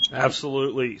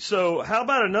 Absolutely. So how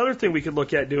about another thing we could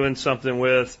look at doing something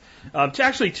with?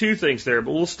 Actually, two things there,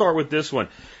 but we'll start with this one.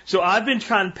 So I've been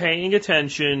kind of paying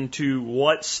attention to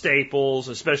what staples,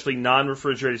 especially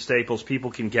non-refrigerated staples,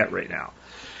 people can get right now.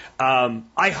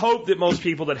 I hope that most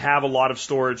people that have a lot of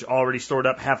storage already stored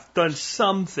up have done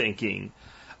some thinking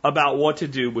about what to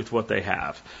do with what they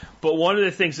have. But one of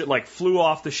the things that flew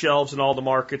off the shelves in all the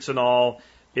markets and all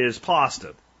is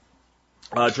pasta.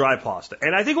 Dry pasta.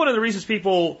 And I think one of the reasons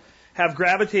people have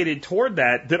gravitated toward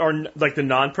that are like the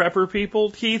non-prepper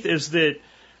people, Keith, is that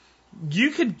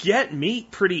you could get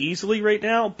meat pretty easily right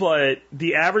now, but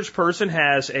the average person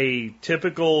has a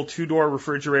typical 2-door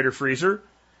refrigerator freezer,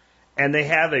 and they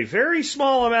have a very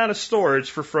small amount of storage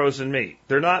for frozen meat.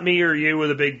 They're not me or you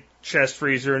with a big chest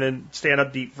freezer and a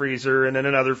stand-up deep freezer and then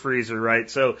another freezer, right?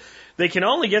 So they can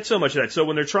only get so much of that. So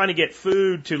when they're trying to get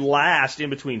food to last in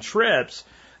between trips,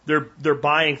 they're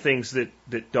buying things that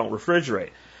don't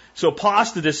refrigerate. So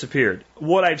pasta disappeared.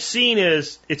 What I've seen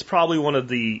is it's probably one of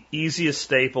the easiest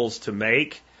staples to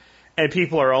make, and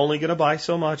people are only going to buy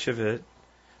so much of it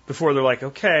before they're like,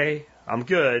 okay, I'm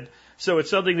good. So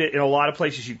it's something that in a lot of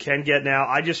places you can get now.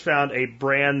 I just found a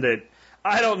brand that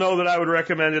I don't know that I would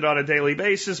recommend it on a daily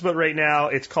basis, but right now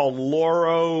it's called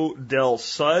Loro del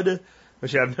Sud,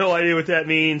 which I have no idea what that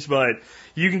means, but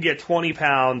you can get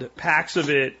 20-pound packs of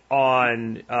it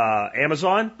on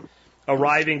Amazon,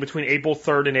 arriving between April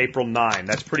 3rd and April 9th.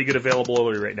 That's pretty good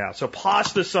availability right now. So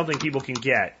pasta is something people can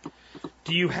get.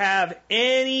 Do you have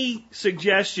any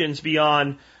suggestions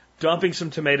beyond dumping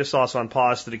some tomato sauce on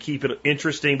pasta to keep it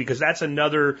interesting? Because that's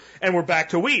another, and we're back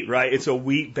to wheat, right? It's a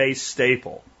wheat-based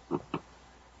staple.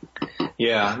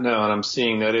 Yeah, no, and I'm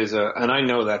seeing that and I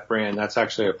know that brand. That's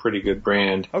actually a pretty good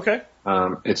brand. Okay.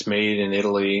 It's made in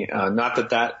Italy. Not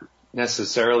that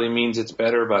necessarily means it's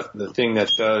better, but the thing that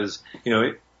does,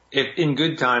 if in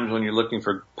good times when you're looking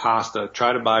for pasta,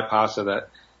 try to buy pasta that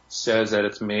says that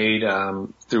it's made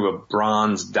through a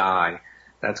bronze die.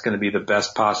 That's going to be the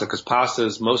best pasta,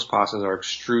 because most pastas are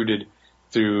extruded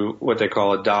through what they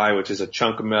call a die, which is a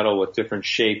chunk of metal with different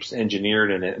shapes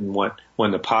engineered in it. And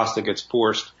when the pasta gets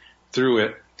forced through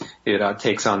it, it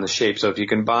takes on the shape. So if you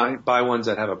can buy ones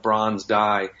that have a bronze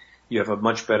die, you have a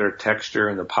much better texture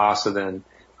in the pasta than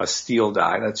a steel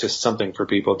die. That's just something for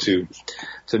people to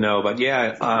know. But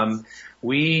yeah,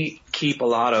 we keep a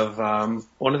lot of,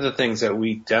 one of the things that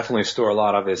we definitely store a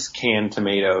lot of is canned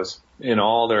tomatoes in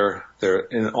all their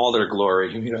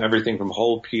glory. You know, everything from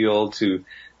whole peel to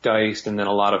diced, and then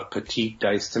a lot of petite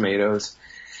diced tomatoes.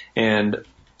 And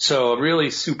so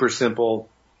really super simple.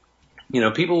 You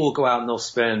know, people will go out and they'll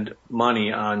spend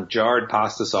money on jarred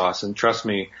pasta sauce. And trust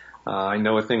me, I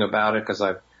know a thing about it because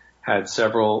I've had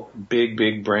several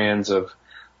big brands of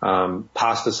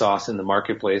pasta sauce in the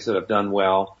marketplace that have done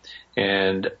well.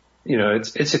 And, you know,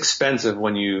 it's expensive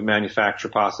when you manufacture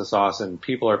pasta sauce, and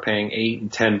people are paying $8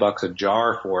 and $10 a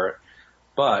jar for it.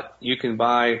 But you can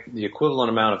buy the equivalent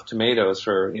amount of tomatoes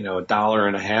for, you know,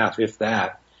 $1.50, if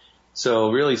that.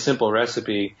 So really simple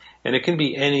recipe. And it can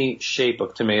be any shape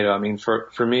of tomato. I mean,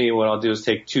 for me, what I'll do is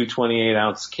take 2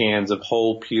 28-ounce cans of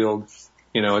whole peeled,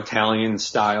 you know, Italian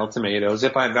style tomatoes.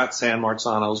 If I've got San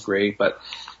Marzanos, great. But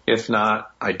if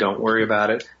not, I don't worry about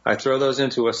it. I throw those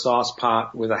into a sauce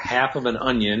pot with a half of an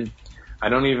onion.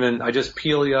 I just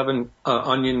peel the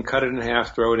onion, cut it in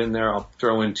half, throw it in there. I'll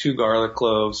throw in 2 garlic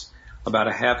cloves, about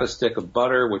a half a stick of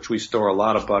butter, which we store a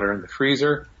lot of butter in the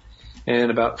freezer,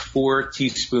 and about 4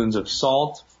 teaspoons of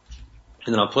salt.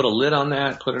 And then I'll put a lid on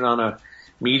that, put it on a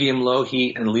medium-low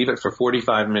heat, and leave it for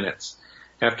 45 minutes.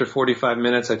 After 45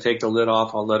 minutes, I take the lid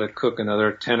off. I'll let it cook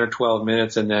another 10 or 12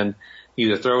 minutes, and then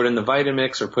either throw it in the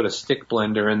Vitamix or put a stick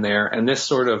blender in there. And this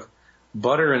sort of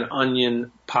butter and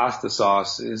onion pasta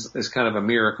sauce is kind of a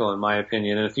miracle, in my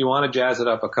opinion. And if you want to jazz it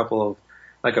up,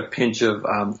 a pinch of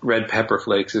red pepper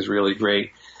flakes is really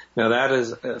great. Now that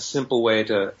is a simple way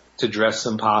to dress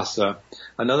some pasta.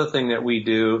 Another thing that we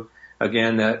do,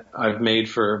 again, that I've made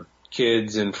for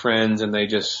kids and friends, and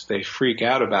they freak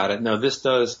out about it. Now this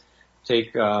does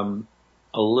take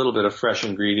a little bit of fresh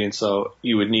ingredients, so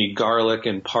you would need garlic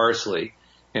and parsley.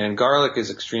 And garlic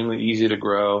is extremely easy to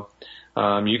grow.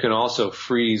 You can also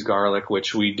freeze garlic,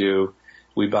 which we do.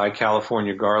 We buy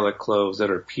California garlic cloves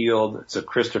that are peeled. It's a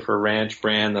Christopher Ranch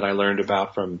brand that I learned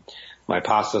about from my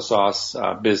pasta sauce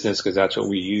business, because that's what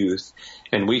we use.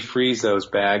 And we freeze those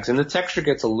bags. And the texture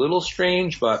gets a little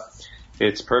strange, but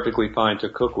it's perfectly fine to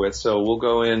cook with. So we'll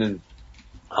go in and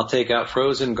I'll take out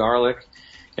frozen garlic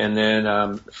and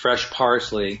then fresh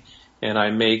parsley, and I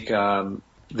make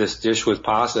this dish with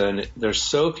pasta. And there's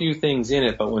so few things in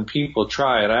it, but when people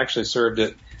try it, I actually served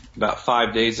it about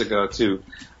 5 days ago to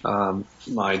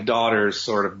my daughter's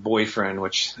sort of boyfriend,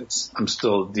 which I'm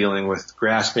still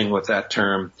grasping with that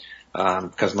term,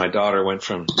 because my daughter went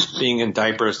from being in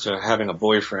diapers to having a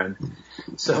boyfriend.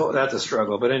 So that's a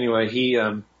struggle. But anyway,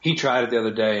 he tried it the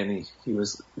other day,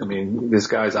 and this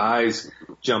guy's eyes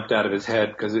jumped out of his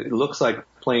head, because it looks like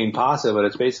plain pasta, but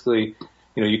it's basically,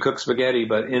 you know, you cook spaghetti,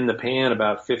 but in the pan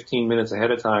about 15 minutes ahead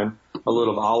of time, a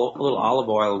little olive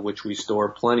oil, which we store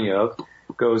plenty of,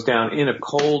 goes down in a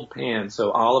cold pan. So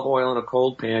olive oil in a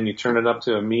cold pan, you turn it up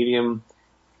to a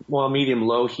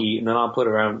medium-low heat, and then I'll put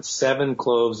around 7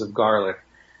 cloves of garlic.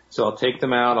 So I'll take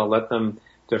them out, I'll let them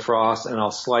defrost, and I'll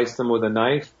slice them with a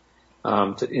knife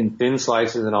in thin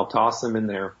slices, and I'll toss them in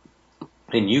there.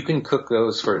 And you can cook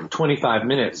those for 25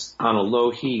 minutes on a low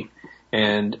heat,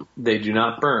 and they do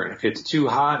not burn. If it's too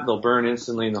hot, they'll burn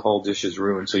instantly, and the whole dish is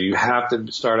ruined. So you have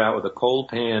to start out with a cold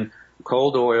pan,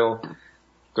 cold oil,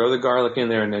 throw the garlic in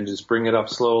there, and then just bring it up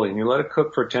slowly. And you let it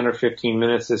cook for 10 or 15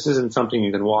 minutes. This isn't something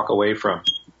you can walk away from.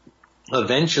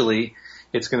 Eventually,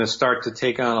 it's going to start to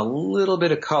take on a little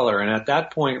bit of color. And at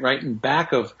that point, right in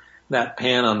back of that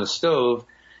pan on the stove,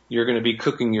 you're going to be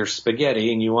cooking your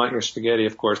spaghetti. And you want your spaghetti,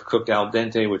 of course, cooked al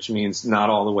dente, which means not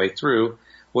all the way through.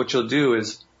 What you'll do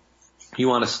is you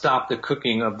want to stop the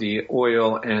cooking of the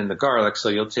oil and the garlic. So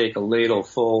you'll take a ladle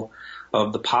full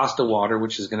of the pasta water,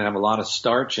 which is going to have a lot of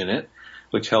starch in it,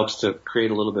 which helps to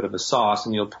create a little bit of a sauce.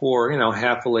 And you'll pour,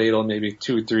 half a ladle, maybe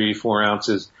 2, 3, 4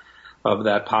 ounces of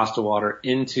that pasta water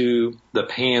into the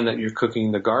pan that you're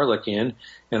cooking the garlic in.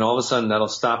 And all of a sudden that'll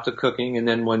stop the cooking. And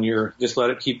then just let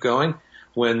it keep going.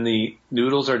 When the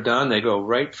noodles are done, they go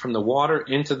right from the water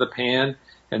into the pan.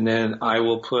 And then I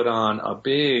will put on a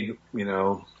big,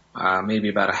 maybe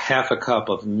about a half a cup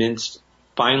of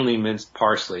finely minced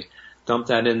parsley. Dump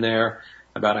that in there.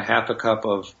 About a half a cup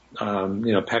of,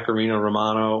 pecorino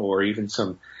romano, or even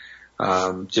some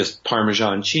just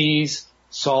Parmesan cheese,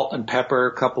 salt and pepper,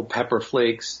 a couple pepper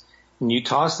flakes, and you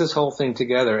toss this whole thing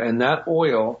together, and that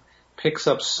oil picks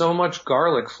up so much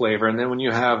garlic flavor. And then when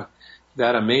you have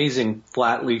that amazing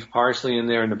flat leaf parsley in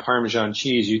there and the Parmesan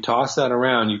cheese, you toss that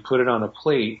around, you put it on a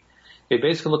plate. It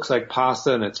basically looks like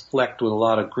pasta, and it's flecked with a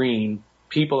lot of green.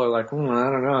 People are like, I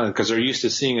don't know, because they're used to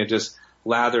seeing it just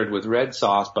lathered with red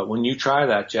sauce. But when you try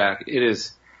that, Jack,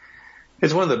 it's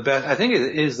one of the best. I think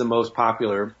it is the most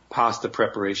popular pasta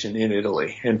preparation in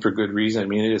Italy, and for good reason. I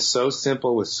mean, it is so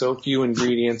simple with so few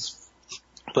ingredients,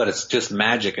 but it's just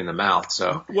magic in the mouth.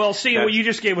 So, well, see, what you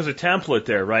just gave was a template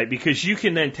there, right? Because you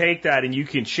can then take that and you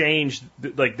can change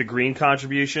the green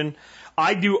contribution.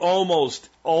 I do almost,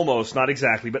 not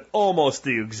exactly, but almost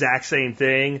the exact same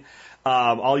thing.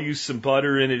 I'll use some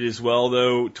butter in it as well,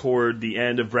 though, toward the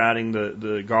end of browning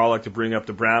the garlic to bring up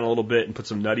the brown a little bit and put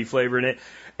some nutty flavor in it.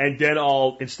 And then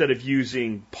instead of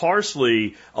using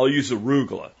parsley, I'll use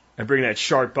arugula and bring that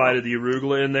sharp bite of the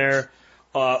arugula in there.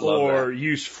 Or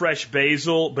use fresh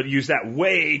basil, but use that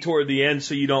way toward the end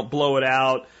so you don't blow it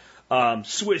out.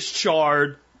 Swiss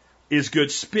chard is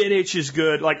good. Spinach is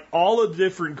good. Like, all of the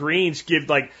different greens give,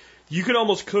 like, you can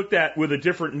almost cook that with a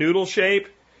different noodle shape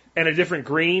and a different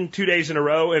green 2 days in a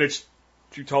row, and it's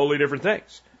two totally different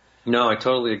things. No, I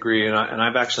totally agree. And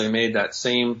I've actually made that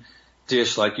same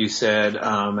dish, like you said,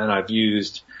 and I've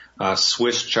used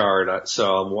Swiss chard.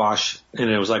 And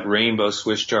it was like rainbow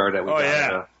Swiss chard that we got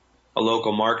at a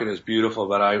local market. Is beautiful,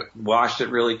 but I washed it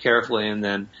really carefully and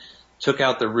then took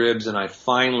out the ribs, and I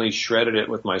finally shredded it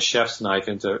with my chef's knife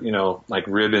into, like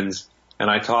ribbons, and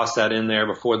I tossed that in there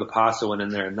before the pasta went in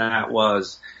there, and that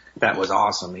was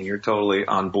awesome. I mean, you're totally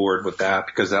on board with that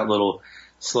because that little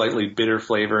slightly bitter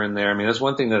flavor in there. I mean, that's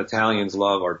one thing that Italians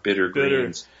love are bitter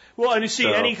greens. Well, and you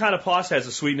see, any kind of pasta has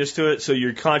a sweetness to it, so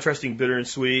you're contrasting bitter and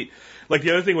sweet. Like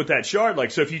the other thing with that chard,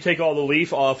 like, so if you take all the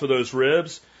leaf off of those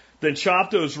ribs, then chop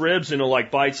those ribs into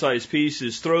like bite-sized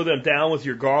pieces, throw them down with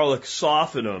your garlic,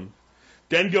 soften them,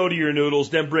 then go to your noodles,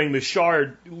 then bring the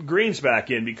chard greens back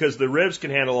in because the ribs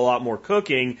can handle a lot more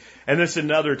cooking, and it's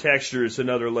another texture, it's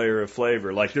another layer of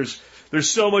flavor. Like there's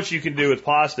so much you can do with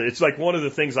pasta. It's like one of the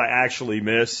things I actually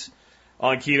miss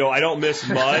on keto. I don't miss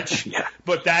much,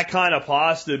 but that kind of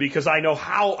pasta, because I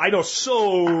know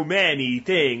so many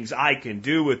things I can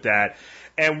do with that.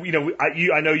 And,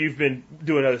 I know you've been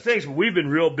doing other things, but we've been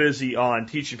real busy on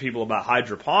teaching people about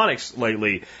hydroponics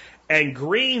lately. And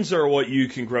greens are what you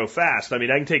can grow fast. I mean,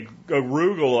 I can take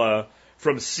arugula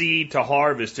from seed to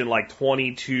harvest in like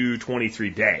 22, 23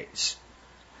 days.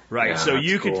 Right? Yeah, so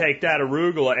you can take that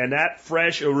arugula and that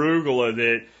fresh arugula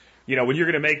that, when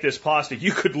you're going to make this pasta,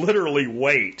 you could literally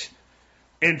wait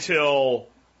until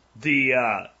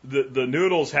the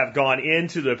noodles have gone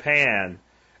into the pan,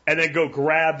 and then go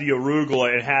grab the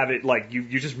arugula and have it like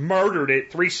you just murdered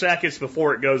it 3 seconds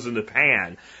before it goes in the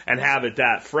pan and have it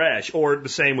that fresh. Or the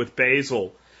same with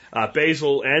basil.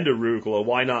 Basil and arugula,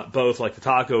 why not both, like the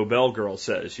Taco Bell girl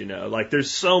says, Like there's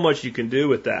so much you can do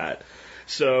with that.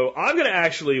 So I'm going to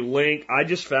actually link, I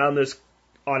just found this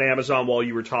on Amazon while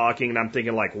you were talking, and I'm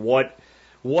thinking like,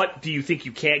 what do you think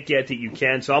you can't get that you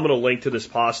can? So I'm going to link to this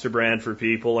pasta brand for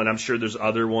people, and I'm sure there's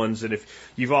other ones. And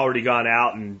if you've already gone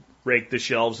out and rake the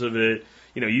shelves of it,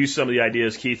 use some of the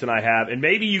ideas Keith and I have, and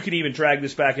maybe you can even drag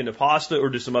this back into pasta or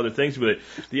do some other things with it.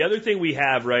 The other thing we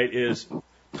have, right, is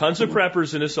tons of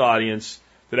preppers in this audience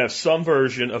that have some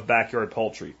version of backyard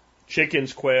poultry.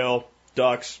 Chickens, quail,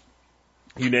 ducks,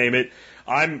 you name it.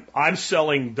 I'm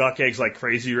selling duck eggs like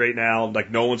crazy right now.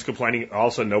 Like no one's complaining. All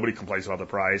of a sudden, nobody complains about the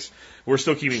price. We're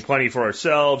still keeping plenty for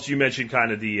ourselves. You mentioned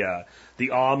kind of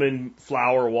the almond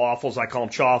flour waffles. I call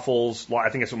them chaffles. I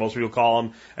think that's what most people call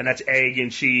them. And that's egg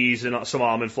and cheese and some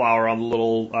almond flour on the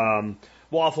little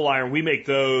waffle iron. We make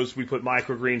those. We put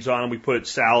microgreens on them. We put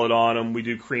salad on them. We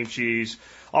do cream cheese,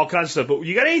 all kinds of stuff. But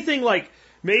you got anything like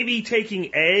maybe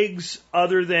taking eggs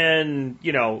other than,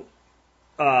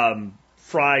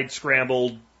 fried,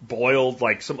 scrambled, boiled,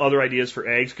 like some other ideas for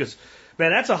eggs? Because,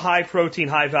 man, that's a high protein,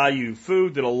 high value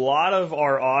food that a lot of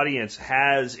our audience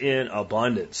has in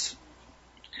abundance.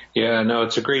 Yeah, no,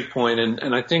 it's a great point.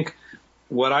 And I think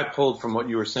what I pulled from what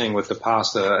you were saying with the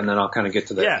pasta, and then I'll kind of get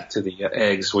to the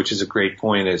eggs, which is a great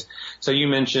point, is, so you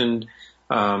mentioned,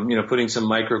 putting some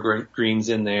microgreens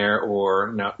in there,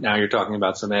 or now you're talking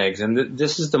about some eggs. And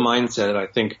this is the mindset I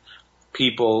think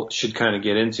people should kind of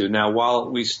get into. Now, while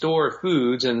we store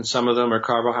foods, and some of them are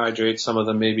carbohydrates, some of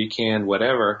them may be canned,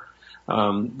 whatever,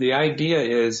 the idea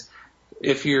is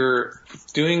if you're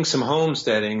doing some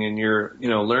homesteading and you're,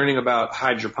 learning about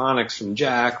hydroponics from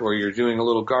Jack, or you're doing a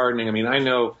little gardening. I mean, I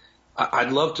know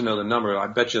I'd love to know the number. I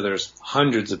bet you there's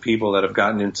hundreds of people that have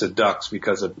gotten into ducks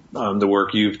because of the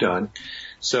work you've done.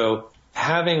 So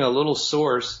having a little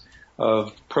source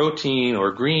of protein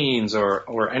or greens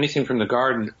or anything from the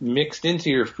garden mixed into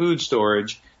your food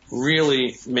storage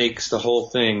really makes the whole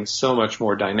thing so much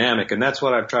more dynamic. And that's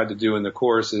what I've tried to do in the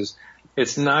course is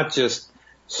it's not just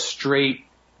straight,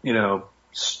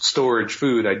 storage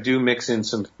food. I do mix in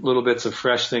some little bits of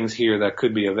fresh things here that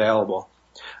could be available.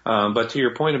 But to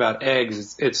your point about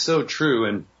eggs, it's so true.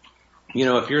 And,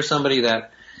 if you're somebody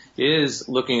that is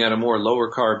looking at a more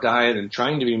lower carb diet and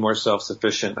trying to be more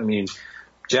self-sufficient, I mean,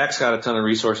 Jack's got a ton of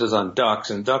resources on ducks,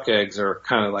 and duck eggs are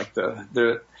kind of like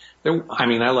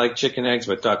I like chicken eggs,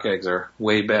 but duck eggs are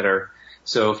way better.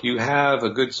 So if you have a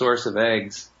good source of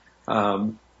eggs,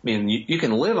 you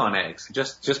can live on eggs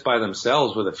just by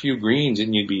themselves with a few greens,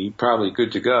 and you'd be probably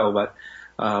good to go. But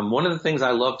one of the things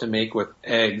I love to make with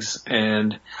eggs,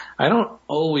 and I don't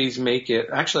always make it.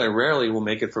 Actually, I rarely will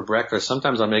make it for breakfast.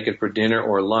 Sometimes I'll make it for dinner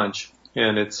or lunch,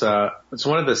 and it's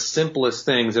one of the simplest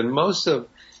things, and most of,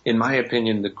 in my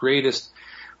opinion, the greatest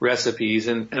recipes.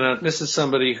 And this is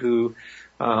somebody who,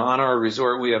 on our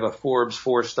resort, we have a Forbes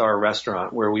 4-star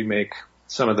restaurant where we make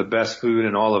some of the best food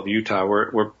in all of Utah.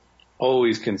 We're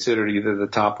always considered either the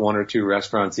top 1 or 2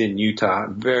 restaurants in Utah.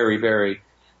 Very, very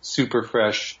super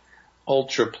fresh,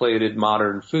 ultra plated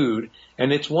modern food.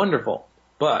 And it's wonderful.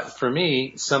 But for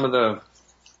me, some of the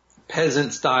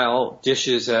peasant style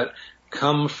dishes that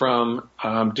come from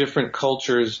different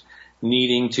cultures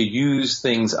needing to use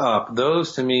things up,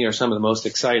 those to me are some of the most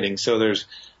exciting. So there's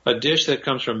a dish that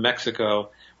comes from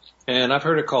Mexico, and I've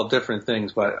heard it called different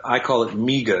things, but I call it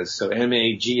migas, so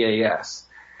M-A-G-A-S.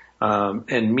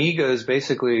 And migas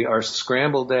basically are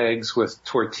scrambled eggs with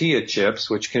tortilla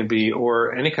chips, which can be,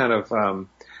 or any kind of,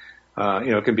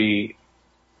 it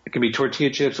can be tortilla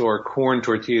chips or corn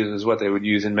tortillas is what they would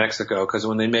use in Mexico, because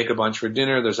when they make a bunch for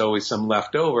dinner, there's always some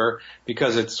left over,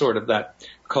 because it's sort of that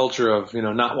culture of,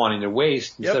 not wanting to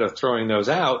waste. Yep. Instead of throwing those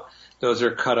out, those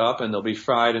are cut up and they'll be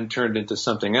fried and turned into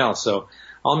something else. So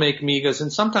I'll make migas,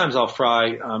 and sometimes I'll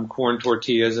fry corn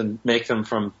tortillas and make them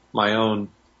from my own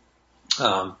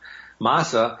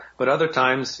masa. But other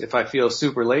times, if I feel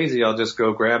super lazy, I'll just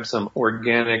go grab some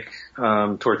organic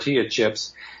tortilla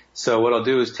chips. So what I'll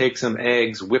do is take some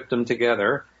eggs, whip them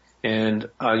together, and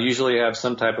I usually have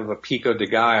some type of a pico de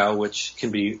gallo, which can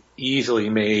be easily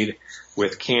made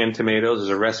with canned tomatoes. There's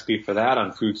a recipe for that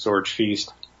on Food Storage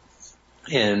Feast.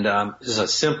 And this is a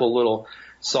simple little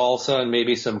salsa and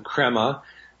maybe some crema.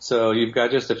 So you've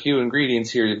got just a few ingredients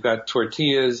here. You've got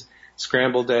tortillas,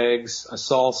 scrambled eggs, a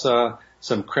salsa,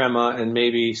 some crema, and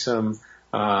maybe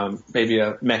maybe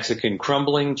a Mexican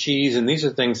crumbling cheese. And these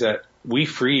are things that we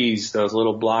freeze, those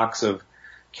little blocks of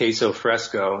queso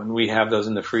fresco, and we have those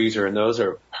in the freezer, and those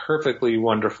are perfectly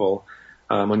wonderful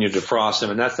when you defrost them.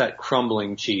 And that's that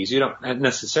crumbling cheese. You don't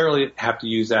necessarily have to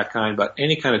use that kind, but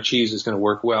any kind of cheese is going to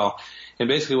work well. And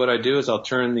basically what I do is I'll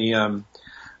turn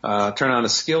on a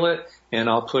skillet, and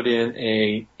I'll put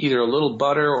in either a little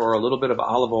butter or a little bit of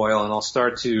olive oil, and I'll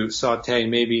start to saute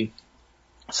maybe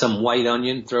some white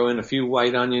onion, throw in a few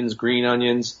white onions, green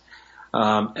onions,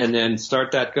 and then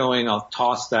start that going. I'll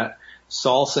toss that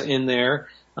salsa in there,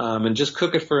 and just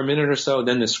cook it for a minute or so.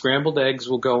 Then the scrambled eggs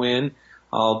will go in.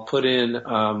 I'll put in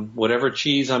whatever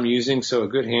cheese I'm using, so a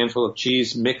good handful of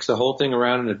cheese, mix the whole thing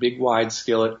around in a big wide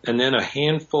skillet, and then a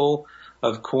handful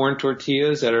of corn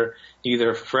tortillas that are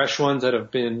either fresh ones that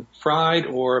have been fried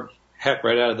or, heck,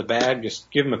 right out of the bag. Just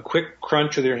give them a quick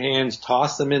crunch with your hands,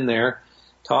 toss them in there,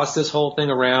 toss this whole thing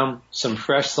around, some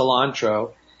fresh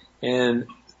cilantro. And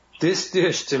this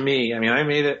dish to me, I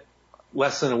made it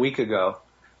less than a week ago.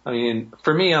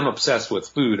 For me, I'm obsessed with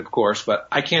food, of course, but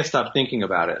I can't stop thinking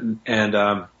about it.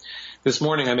 And this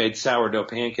morning I made sourdough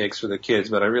pancakes for the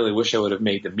kids, but I really wish I would have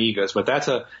made the migas. But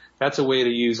that's a way to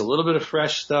use a little bit of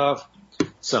fresh stuff,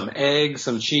 some eggs,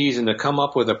 some cheese, and to come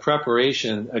up with a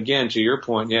preparation. Again, to your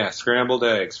point, scrambled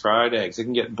eggs, fried eggs. It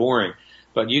can get boring.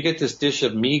 But you get this dish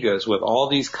of migas with all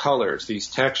these colors, these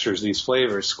textures, these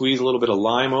flavors, squeeze a little bit of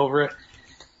lime over it.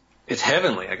 It's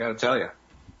heavenly, I got to tell you.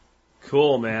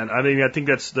 Cool, man. I think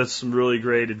that's some really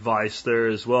great advice there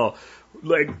as well.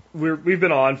 Like we've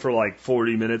been on for like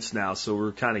 40 minutes now, so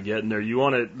we're kind of getting there. You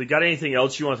got anything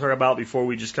else you want to talk about before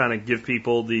we just kind of give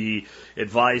people the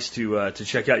advice to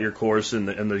check out your course and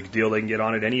the deal they can get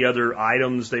on it? Any other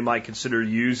items they might consider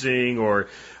using or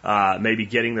maybe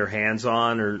getting their hands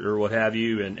on or what have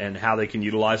you, and how they can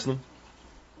utilize them?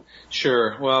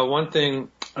 Sure. Well, one thing,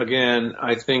 again,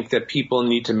 I think that people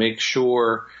need to make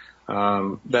sure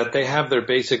that they have their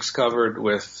basics covered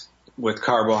with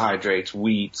carbohydrates,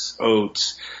 wheats,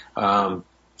 oats,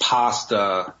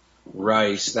 pasta,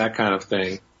 rice, that kind of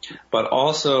thing. But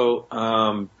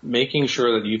also making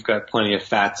sure that you've got plenty of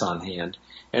fats on hand.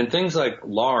 And things like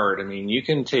lard, I mean, you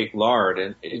can take lard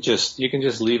and you can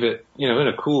just leave it, in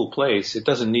a cool place. It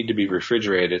doesn't need to be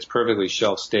refrigerated. It's perfectly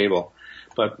shelf stable.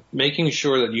 But making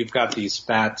sure that you've got these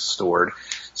fats stored.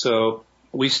 So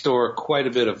we store quite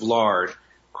a bit of lard,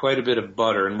 quite a bit of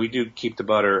butter, and we do keep the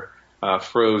butter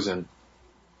frozen.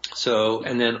 So,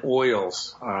 and then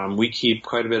oils. We keep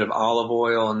quite a bit of olive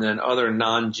oil and then other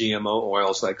non-GMO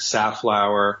oils like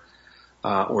safflower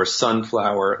or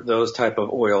sunflower, those type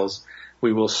of oils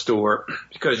we will store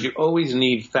because you always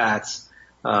need fats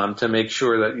to make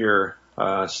sure that you're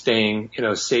staying,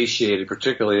 satiated,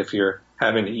 particularly if you're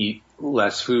having to eat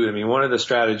less food. I mean, one of the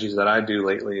strategies that I do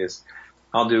lately is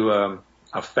I'll do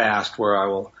a fast where I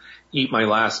will eat my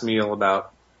last meal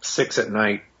about 6 at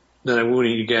night. Then I won't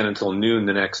eat again until noon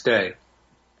the next day.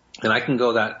 And I can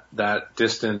go that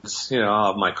distance,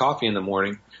 I'll have my coffee in the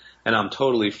morning and I'm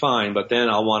totally fine, but then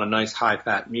I'll want a nice high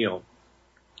fat meal.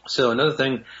 So another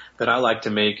thing that I like to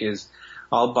make is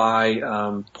I'll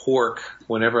buy pork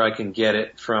whenever I can get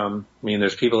it from,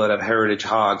 there's people that have heritage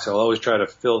hogs, so I'll always try to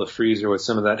fill the freezer with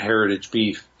some of that heritage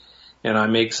beef. And I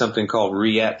make something called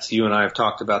rillettes. You and I have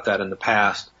talked about that in the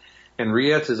past. And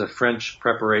rillettes is a French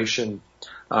preparation.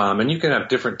 And you can have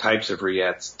different types of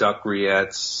rillettes, duck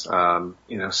rillettes,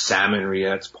 salmon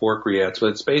rillettes, pork rillettes, but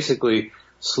it's basically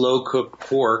slow cooked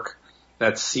pork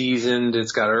that's seasoned.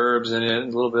 It's got herbs in it, a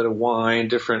little bit of wine,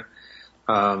 different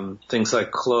things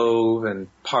like clove and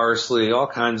parsley, all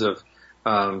kinds of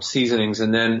seasonings.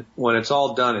 And then when it's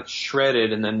all done, it's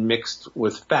shredded and then mixed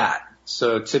with fat.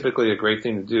 So typically a great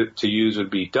thing to use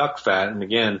would be duck fat. And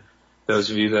again, those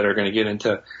of you that are going to get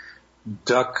into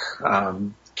duck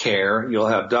care, you'll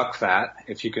have duck fat.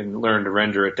 If you can learn to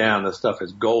render it down, the stuff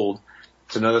is gold.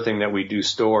 It's another thing that we do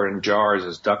store in jars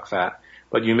is duck fat.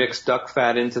 But you mix duck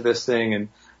fat into this thing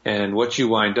and what you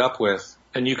wind up with,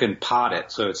 and you can pot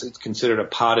it. So it's considered a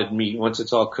potted meat. Once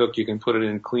it's all cooked, you can put it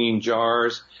in clean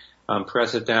jars,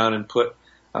 press it down and put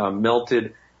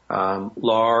melted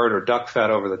lard or duck fat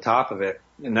over the top of it.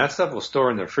 And that stuff will store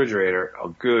in the refrigerator a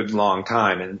good long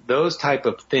time. And those type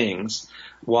of things,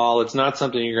 while it's not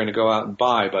something you're going to go out and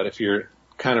buy, but if you're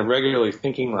kind of regularly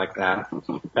thinking like that,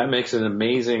 that makes an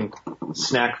amazing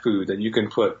snack food that you can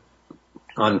put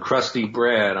on crusty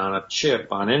bread, on a chip,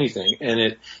 on anything.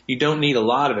 And you don't need a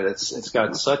lot of it. It's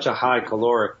got such a high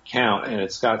caloric count and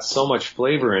it's got so much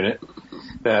flavor in it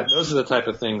that those are the type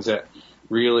of things that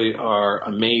really are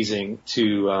amazing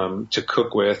to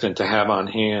cook with and to have on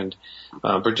hand,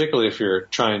 particularly if you're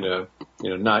trying to,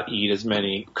 not eat as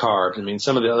many carbs.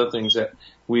 Some of the other things that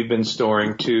we've been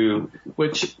storing too,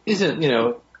 which isn't,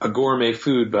 a gourmet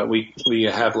food, but we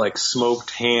have like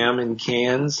smoked ham in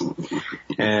cans.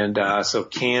 And, so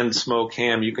canned smoked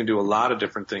ham, you can do a lot of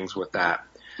different things with that.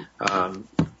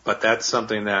 But that's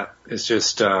something that is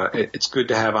just, it's good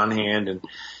to have on hand. And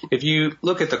if you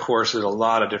look at the course, there's a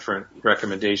lot of different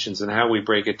recommendations, and how we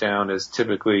break it down is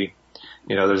typically,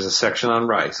 there's a section on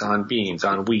rice, on beans,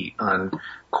 on wheat, on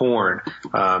corn.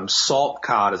 Salt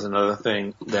cod is another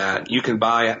thing that you can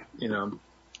buy,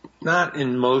 not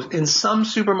in some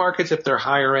supermarkets if they're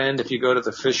higher end. If you go to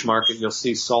the fish market, you'll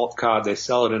see salt cod. They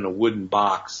sell it in a wooden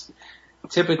box.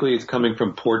 Typically it's coming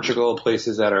from Portugal,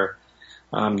 places that are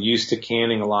used to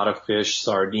canning a lot of fish,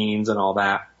 sardines and all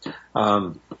that.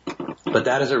 But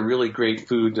that is a really great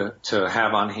food to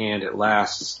have on hand. It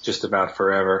lasts just about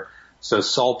forever. So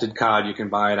salted cod, you can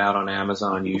buy it out on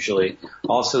Amazon usually.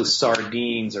 Also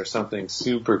sardines are something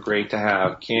super great to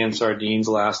have. Canned sardines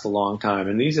last a long time.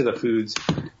 And these are the foods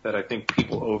that I think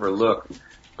people overlook.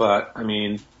 But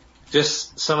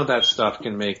just some of that stuff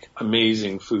can make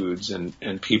amazing foods,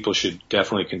 and people should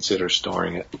definitely consider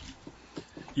storing it.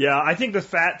 Yeah, I think the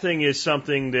fat thing is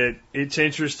something that it's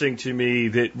interesting to me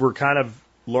that we're kind of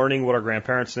learning what our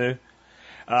grandparents knew.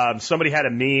 Somebody had a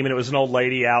meme, and it was an old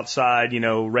lady outside,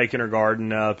 raking her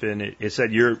garden up, and it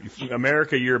said,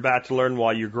 America, you're about to learn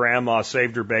why your grandma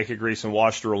saved her bacon grease and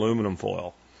washed her aluminum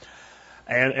foil.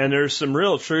 And there's some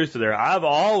real truth to there. I've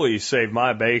always saved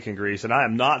my bacon grease, and I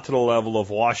am not to the level of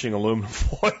washing aluminum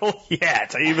foil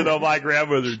yet, even though my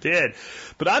grandmother did.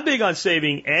 But I'm big on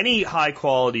saving any high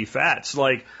quality fats.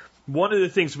 Like, one of the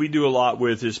things we do a lot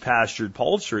with is pastured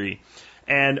poultry.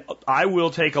 And I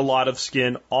will take a lot of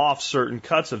skin off certain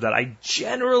cuts of that. I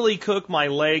generally cook my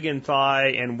leg and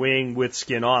thigh and wing with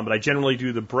skin on, but I generally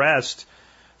do the breast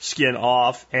skin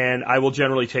off, and I will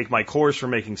generally take my cores for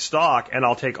making stock, and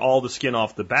I'll take all the skin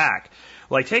off the back.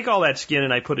 Well, I take all that skin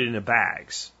and I put it into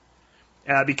bags.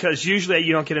 Because usually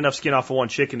you don't get enough skin off of one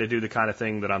chicken to do the kind of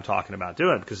thing that I'm talking about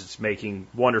doing, because it's making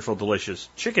wonderful, delicious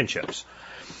chicken chips.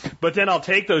 But then I'll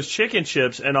take those chicken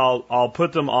chips and I'll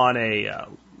put them on a,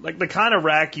 like the kind of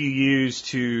rack you use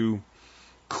to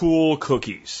cool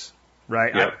cookies,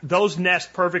 right? Yep. Those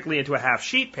nest perfectly into a half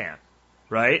sheet pan,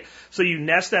 right? So you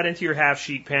nest that into your half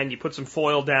sheet pan, you put some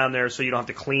foil down there so you don't have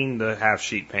to clean the half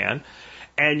sheet pan,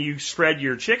 and you spread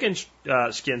your chicken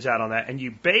skins out on that, and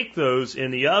you bake those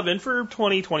in the oven for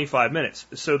 20, 25 minutes.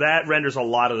 So that renders a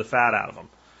lot of the fat out of them.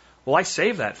 Well, I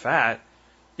save that fat.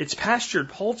 It's pastured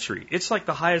poultry. It's like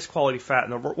the highest quality fat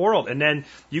in the world. And then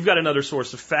you've got another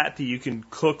source of fat that you can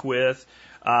cook with.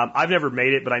 I've never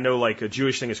made it, but I know like a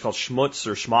Jewish thing is called schmutz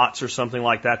or schmatz or something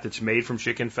like that that's made from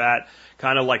chicken fat,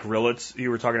 kind of like rillets you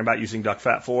were talking about using duck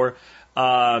fat for.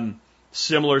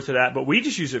 Similar to that, but we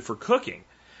just use it for cooking.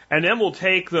 And then we'll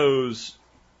take those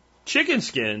chicken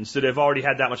skins that have already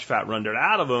had that much fat rendered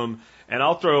out of them, and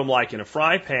I'll throw them like in a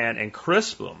fry pan and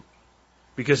crisp them.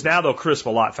 Because now they'll crisp a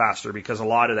lot faster because a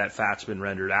lot of that fat's been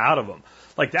rendered out of them.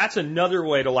 Like that's another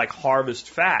way to like harvest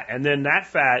fat. And then that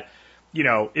fat, you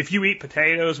know, if you eat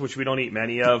potatoes, which we don't eat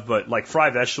many of, but like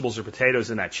fry vegetables or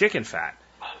potatoes in that chicken fat.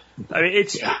 I mean,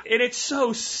 it's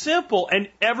so simple and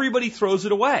everybody throws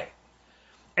it away.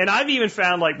 And I've even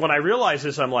found like when I realize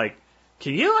this, I'm like,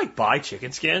 can you like buy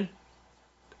chicken skin?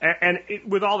 And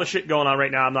with all the shit going on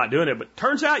right now, I'm not doing it, but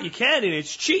turns out you can, and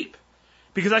it's cheap.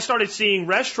 Because I started seeing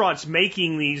restaurants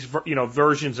making these, you know,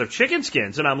 versions of chicken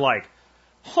skins, and I'm like,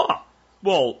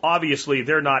 well, obviously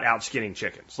they're not out skinning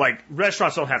chickens. Like,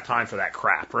 restaurants don't have time for that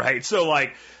crap, right? So,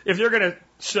 like, if they're going to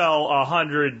sell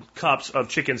 100 cups of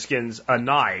chicken skins a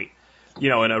night, you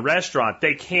know, in a restaurant,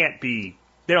 they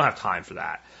don't have time for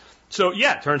that. So,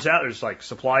 yeah, it turns out there's, like,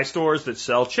 supply stores that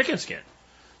sell chicken skin.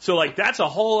 So, like, that's a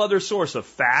whole other source of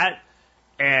fat,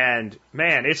 and,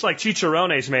 man, it's like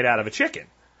chicharrones made out of a chicken.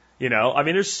 You know, I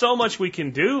mean, there's so much we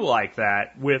can do like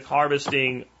that with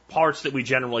harvesting parts that we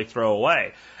generally throw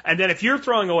away. And then if you're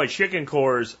throwing away chicken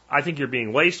cores, I think you're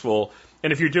being wasteful.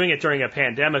 And if you're doing it during a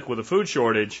pandemic with a food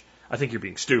shortage, I think you're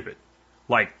being stupid.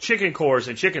 Like chicken cores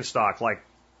and chicken stock, like,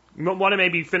 you want to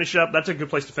maybe finish up, that's a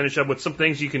good place to finish up with some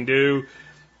things you can do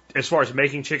as far as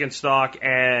making chicken stock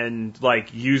and,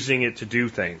 like, using it to do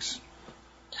things.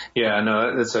 Yeah,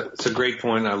 no, it's a great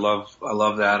point. I love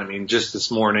that. I mean, just this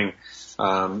morning,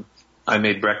 I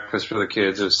made breakfast for the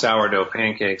kids. It was sourdough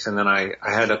pancakes, and then I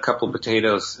had a couple of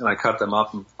potatoes, and I cut them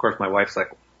up. And of course, my wife's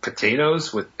like,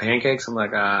 potatoes with pancakes? I'm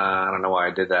like, I don't know why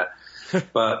I did that.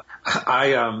 But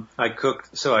I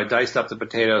cooked, so I diced up the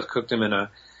potatoes, cooked them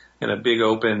in a big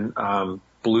open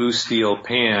blue steel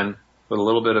pan with a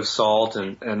little bit of salt,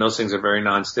 and those things are very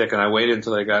nonstick. And I waited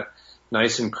until they got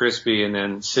nice and crispy, and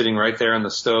then sitting right there on the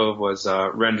stove was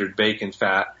rendered bacon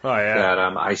fat. Oh, yeah. That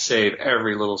I save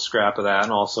every little scrap of that,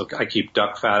 and also I keep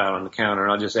duck fat out on the counter,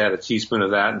 and I'll just add a teaspoon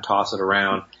of that and toss it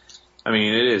around. I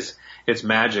mean, it's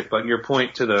magic. But your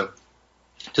point to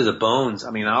the bones,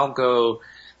 I mean, I'll go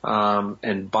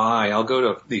I'll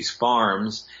go to these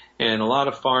farms, and a lot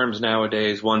of farms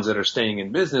nowadays, ones that are staying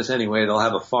in business anyway, they'll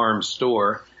have a farm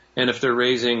store, and if they're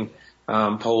raising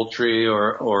poultry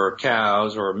or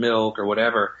cows or milk or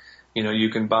whatever, you know, you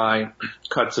can buy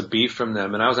cuts of beef from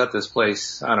them. And I was at this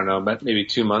place, I don't know, about maybe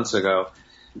 2 months ago,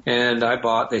 and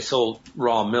they sold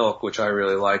raw milk, which I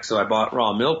really like. So I bought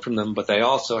raw milk from them, but they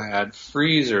also had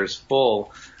freezers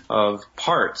full of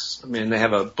parts. I mean, they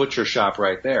have a butcher shop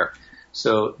right there.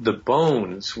 So the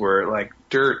bones were like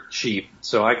dirt cheap.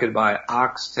 So I could buy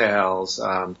oxtails,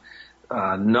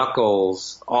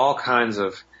 knuckles, all kinds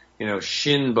of, you know,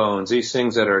 shin bones, these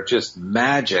things that are just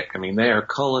magic. I mean, they are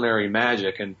culinary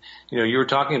magic. And, you know, you were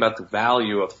talking about the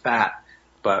value of fat,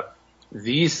 but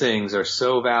these things are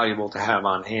so valuable to have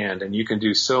on hand, and you can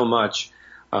do so much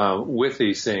with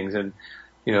these things. And,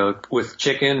 you know, with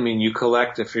chicken, I mean, you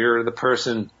collect, if you're the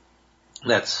person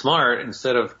that's smart,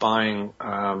 instead of buying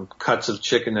cuts of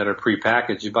chicken that are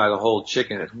prepackaged, you buy the whole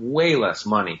chicken. It's way less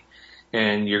money.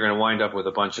 And you're going to wind up with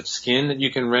a bunch of skin that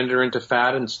you can render into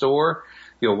fat and store.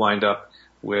 You'll wind up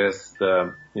with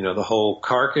the whole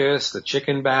carcass, the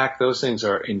chicken back. Those things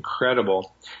are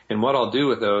incredible. And what I'll do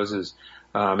with those is,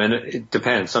 and it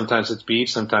depends. Sometimes it's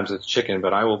beef, sometimes it's chicken,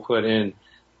 but I will put in,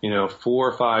 4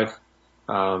 or 5,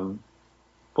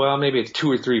 maybe it's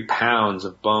 2 or 3 pounds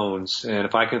of bones. And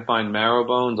if I can find marrow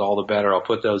bones, all the better. I'll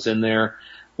put those in there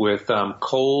with,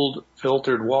 cold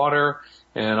filtered water,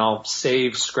 and I'll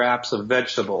save scraps of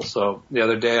vegetables. So the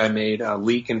other day I made a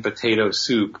leek and potato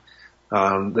soup.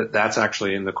 That's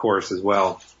actually in the course as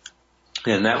well.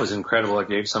 And that was incredible. I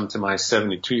gave some to my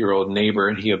 72-year-old neighbor,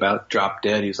 and he about dropped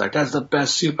dead. He was like, that's the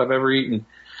best soup I've ever eaten.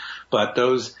 But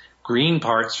those green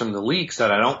parts from the leeks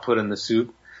that I don't put in the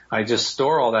soup, I just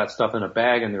store all that stuff in a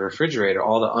bag in the refrigerator,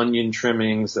 all the onion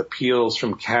trimmings, the peels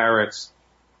from carrots.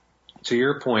 To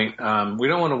your point, we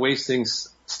don't want to waste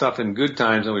stuff in good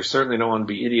times, and we certainly don't want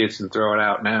to be idiots and throw it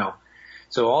out now.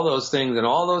 So all those things and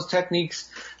all those techniques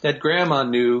that Grandma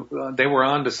knew, they were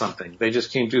onto something. They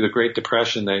just came through the Great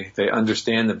Depression. They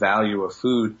understand the value of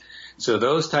food. So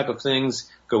those type of things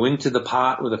go into the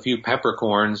pot with a few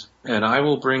peppercorns, and I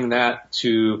will bring that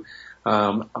to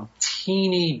a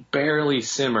teeny, barely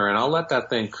simmer, and I'll let that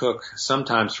thing cook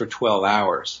sometimes for 12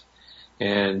 hours.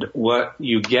 And what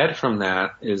you get from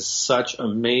that is such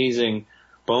amazing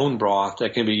bone broth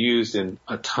that can be used in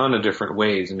a ton of different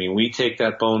ways. I mean, we take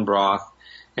that bone broth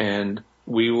and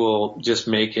we will just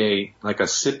make a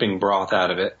sipping broth out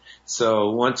of it.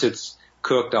 So once it's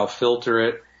cooked, I'll filter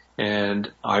it, and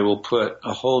I will put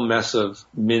a whole mess of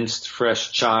minced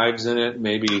fresh chives in it,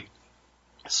 maybe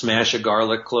smash a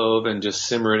garlic clove and just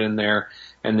simmer it in there.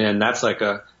 And then that's like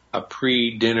a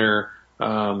pre-dinner,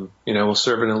 we'll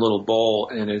serve it in a little bowl,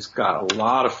 and it's got a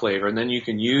lot of flavor. And then you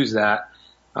can use that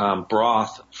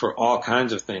broth for all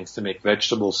kinds of things, to make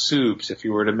vegetable soups. If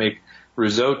you were to make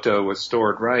risotto with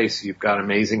stored rice, you've got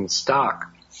amazing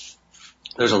stock.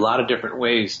 There's a lot of different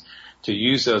ways to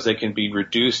use those. They can be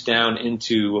reduced down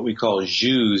into what we call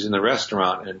jus in the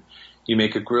restaurant. And you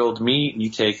make a grilled meat, and you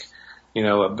take,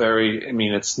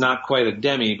 it's not quite a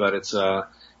demi, but it's a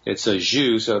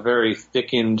jus, so a very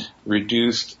thickened,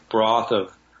 reduced broth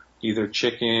of either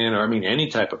chicken or, any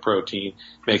type of protein,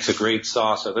 makes a great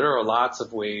sauce. So there are lots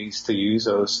of ways to use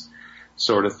those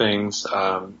sort of things.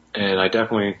 And I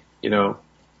definitely,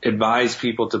 advise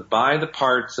people to buy the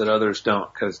parts that others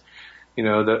don't, because,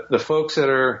 the folks that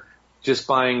are just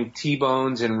buying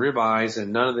T-bones and ribeyes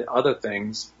and none of the other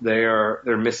things, they're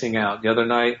missing out. The other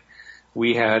night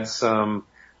we had some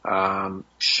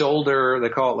shoulder, they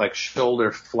call it like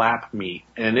shoulder flap meat,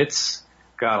 and it's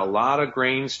got a lot of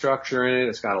grain structure in it.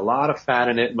 It's got a lot of fat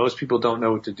in it. Most people don't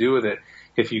know what to do with it.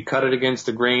 If you cut it against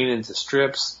the grain into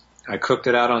strips, I cooked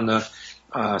it out on the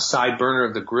side burner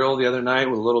of the grill the other night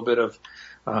with a little bit of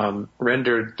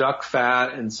rendered duck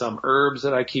fat and some herbs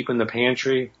that I keep in the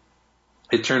pantry.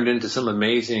 It turned into some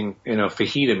amazing,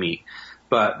 fajita meat.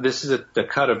 But this is the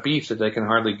cut of beef that they can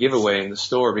hardly give away in the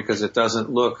store because it doesn't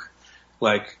look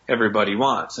like everybody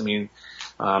wants. And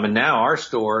now our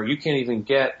store, you can't even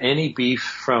get any beef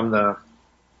from what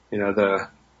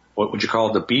would you call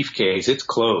it, the beef cage. It's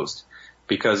closed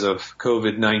because of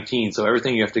COVID-19. So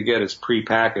everything you have to get is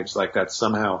prepackaged, like that's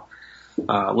somehow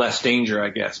less danger, I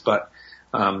guess. But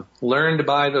learn to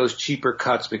buy those cheaper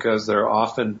cuts because they're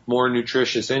often more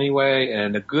nutritious anyway,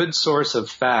 and a good source of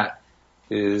fat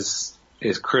is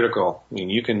critical.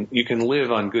 You can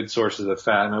live on good sources of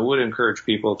fat, and I would encourage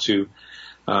people to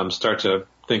start to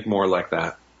think more like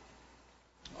that.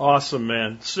 Awesome,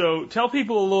 man. So tell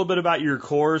people a little bit about your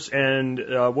course and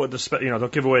what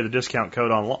don't give away the discount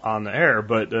code on the air,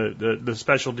 but the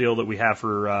special deal that we have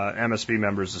for MSB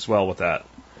members as well with that.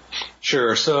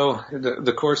 Sure. So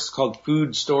the course is called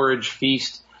Food Storage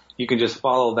Feast. You can just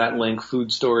follow that link,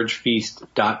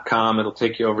 foodstoragefeast.com. It'll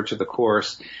take you over to the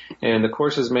course. And the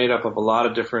course is made up of a lot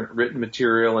of different written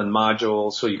material and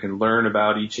modules, so you can learn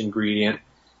about each ingredient.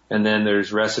 And then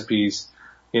there's recipes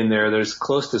in there. There's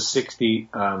close to 60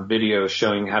 videos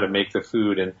showing how to make the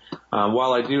food. And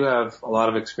while I do have a lot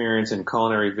of experience in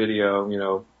culinary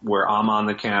video, where I'm on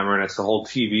the camera and it's the whole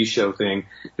TV show thing,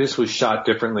 this was shot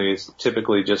differently. It's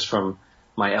typically just from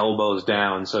my elbows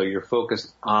down, so you're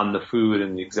focused on the food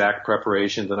and the exact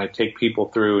preparations, and I take people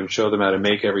through and show them how to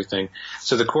make everything.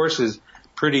 So the course is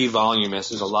pretty voluminous.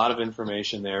 There's a lot of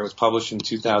information there. It was published in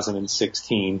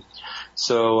 2016.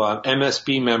 So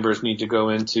MSB members need to go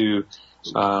into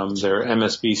their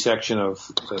MSB section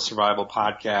of the Survival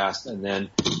Podcast, and then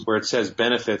where it says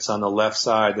benefits on the left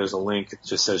side, there's a link. It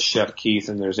just says Chef Keith,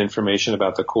 and there's information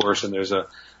about the course, and there's a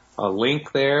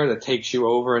link there that takes you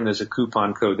over, and there's a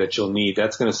coupon code that you'll need.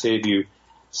 That's going to save you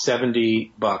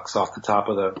 $70 off the top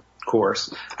of the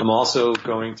course. I'm also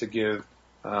going to give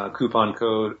a coupon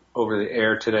code over the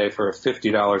air today for a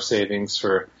 $50 savings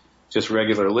for just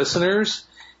regular listeners.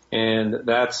 And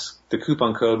the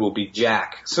coupon code will be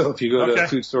Jack. So if you go to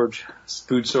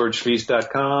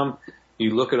foodstoragefeast.com,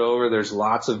 you look it over, there's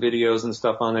lots of videos and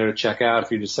stuff on there to check out.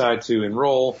 If you decide to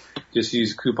enroll, just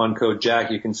use coupon code Jack.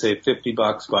 You can save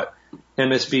 $50, but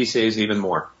MSB saves even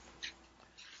more.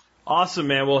 Awesome,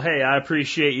 man. Well, hey, I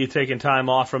appreciate you taking time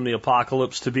off from the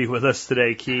apocalypse to be with us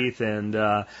today, Keith. And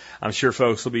I'm sure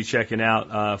folks will be checking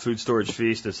out Food Storage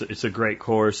Feast. It's a great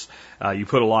course. You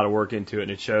put a lot of work into it,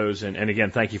 and it shows. And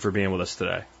again, thank you for being with us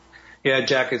today. Yeah,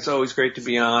 Jack, it's always great to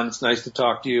be on. It's nice to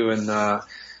talk to you. And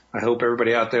I hope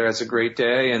everybody out there has a great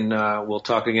day, and we'll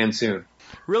talk again soon.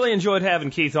 Really enjoyed having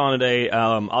Keith on today.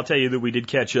 I'll tell you that we did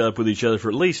catch up with each other for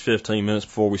at least 15 minutes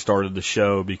before we started the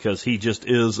show because he just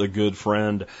is a good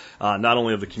friend, not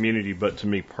only of the community, but to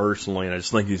me personally. And I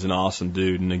just think he's an awesome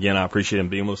dude. And again, I appreciate him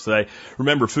being with us today.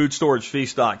 Remember,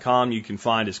 foodstoragefeast.com. You can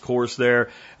find his course there.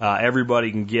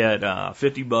 Everybody can get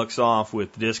 $50 off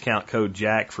with the discount code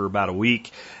Jack for about a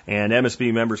week. And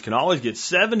MSB members can always get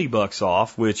 $70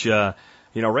 off, which,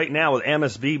 right now with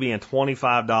MSB being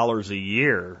 $25 a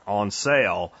year on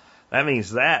sale, that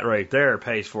means that right there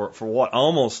pays for what,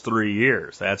 almost 3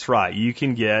 years. That's right. You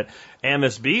can get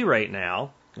MSB right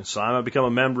now. So I'm going to become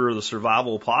a member of the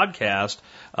Survival Podcast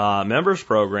members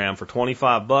program for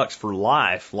 $25 for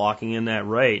life, locking in that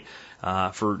rate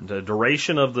for the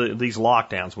duration of these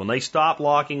lockdowns. When they stop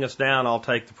locking us down, I'll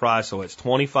take the price. So it's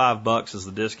 $25 is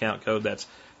the discount code. That's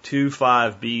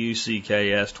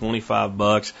 25BUCKS,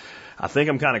 $25. I think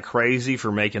I'm kind of crazy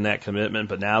for making that commitment,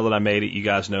 but now that I made it, you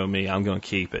guys know me, I'm going to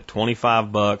keep it.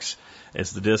 $25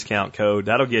 is the discount code.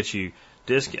 That'll get you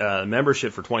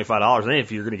membership for $25. And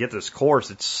if you're going to get this course,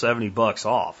 it's $70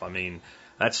 off. I mean,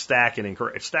 that's stacking and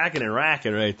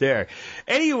racking right there.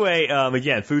 Anyway,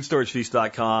 again,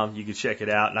 foodstoragefeast.com. You can check it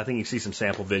out, and I think you can see some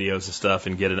sample videos and stuff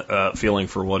and get a feeling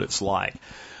for what it's like.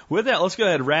 With that, let's go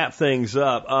ahead and wrap things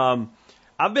up.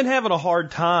 I've been having a hard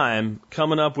time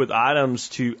coming up with items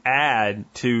to add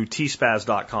to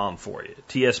tspaz.com for you.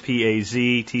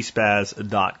 TSPAZ,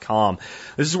 tspaz.com.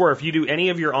 This is where if you do any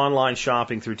of your online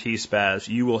shopping through TSPAZ,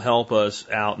 you will help us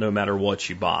out no matter what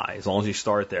you buy, as long as you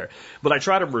start there. But I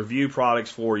try to review products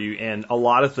for you, and a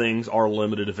lot of things are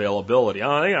limited availability.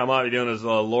 I think I might be doing this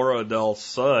Laura del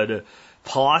Sud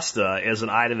pasta as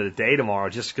an item of the day tomorrow,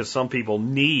 just because some people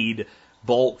need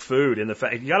bulk food. And the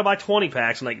fact you got to buy 20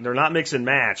 packs, and they're not mix and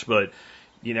match, but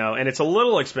and it's a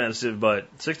little expensive,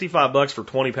 but $65 for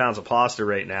 20 pounds of pasta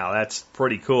right now, that's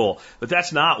pretty cool. But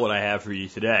that's not what I have for you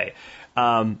today.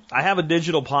 I have a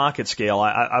digital pocket scale.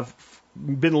 I've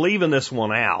been leaving this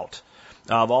one out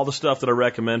of all the stuff that I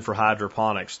recommend for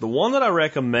hydroponics. The one that I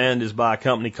recommend is by a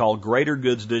company called Greater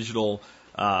Goods Digital,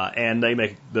 and they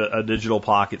make a digital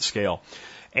pocket scale,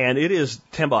 and it is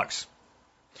 $10.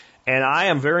 And I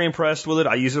am very impressed with it.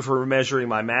 I use it for measuring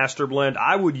my master blend.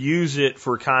 I would use it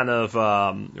for kind of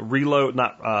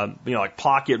like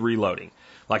pocket reloading.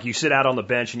 Like you sit out on the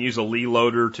bench and use a Lee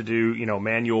loader to do,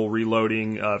 manual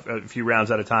reloading a few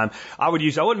rounds at a time. I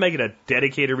wouldn't make it a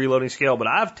dedicated reloading scale, but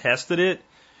I've tested it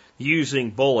using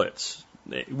bullets,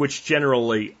 which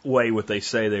generally weigh what they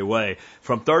say they weigh,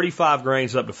 from 35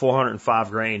 grains up to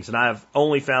 405 grains. And I've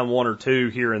only found one or two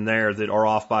here and there that are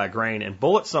off by a grain, and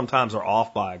bullets sometimes are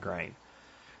off by a grain.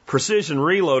 Precision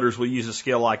reloaders will use a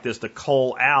scale like this to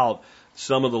cull out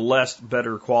some of the less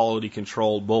better quality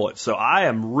controlled bullets. So I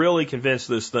am really convinced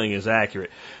this thing is accurate.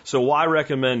 So why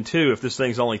recommend two if this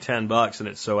thing's only $10 and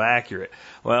it's so accurate?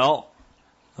 Well,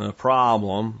 the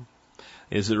problem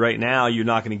is that right now you're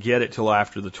not going to get it till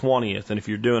after the 20th. And if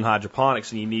you're doing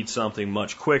hydroponics and you need something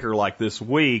much quicker like this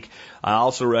week, I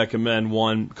also recommend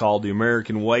one called the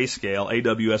American Weigh Scale,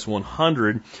 AWS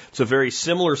 100. It's a very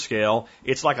similar scale.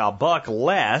 It's like $1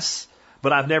 less,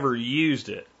 but I've never used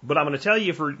it. But I'm going to tell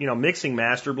you for, mixing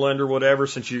master blend or whatever,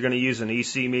 since you're going to use an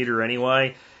EC meter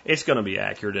anyway, it's going to be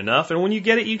accurate enough. And when you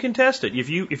get it, you can test it. If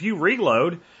you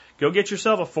reload, go get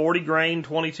yourself a 40 grain,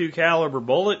 22 caliber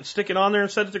bullet and stick it on there and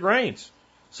set it to grains.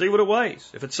 See what it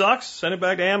weighs. If it sucks, send it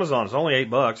back to Amazon. It's only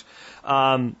 $8.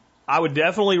 I would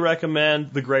definitely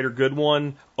recommend the Greater Good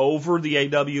one over the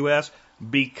AWS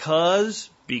because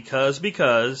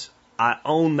I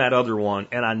own that other one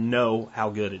and I know how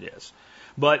good it is.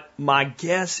 But my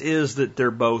guess is that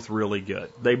they're both really good.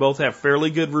 They both have fairly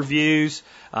good reviews.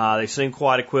 They seem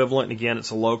quite equivalent. And again,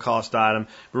 it's a low-cost item.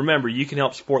 Remember, you can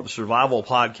help support the Survival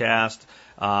Podcast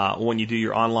when you do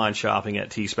your online shopping at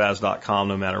tspaz.com,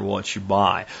 no matter what you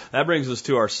buy. That brings us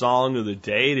to our song of the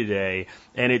day today,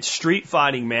 and it's Street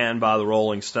Fighting Man by the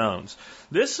Rolling Stones.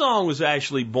 This song was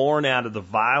actually born out of the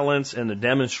violence and the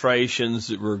demonstrations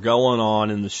that were going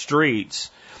on in the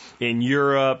streets in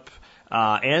Europe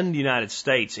and the United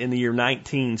States in the year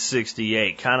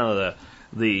 1968, kind of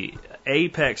the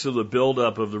apex of the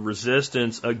buildup of the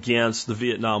resistance against the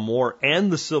Vietnam War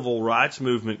and the Civil Rights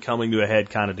Movement coming to a head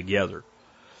kind of together.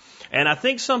 And I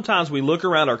think sometimes we look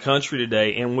around our country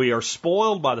today and we are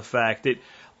spoiled by the fact that,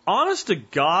 honest to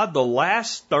God, the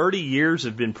last 30 years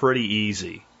have been pretty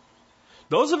easy.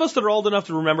 Those of us that are old enough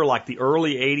to remember like the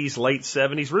early 80s, late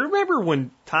 70s, remember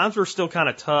when times were still kind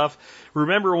of tough.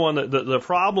 Remember when the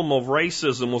problem of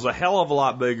racism was a hell of a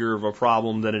lot bigger of a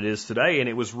problem than it is today, and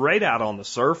it was right out on the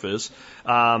surface.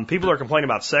 People are complaining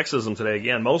about sexism today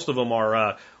again. Most of them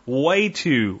are way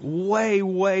too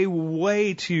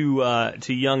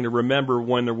young to remember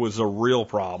when there was a real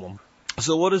problem.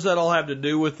 So what does that all have to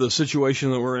do with the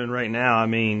situation that we're in right now? I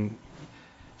mean,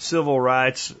 civil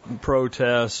rights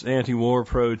protests, anti-war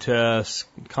protests,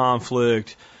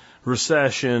 conflict,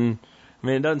 recession. I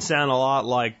mean, it doesn't sound a lot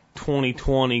like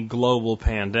 2020 global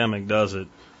pandemic, does it?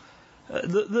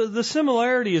 The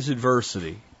similarity is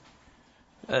adversity.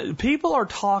 People are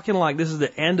talking like this is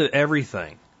the end of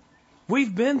everything.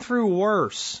 We've been through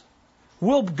worse.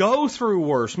 We'll go through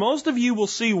worse. Most of you will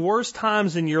see worse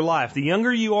times in your life. The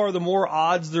younger you are, the more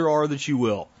odds there are that you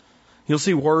will. You'll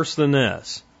see worse than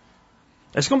this.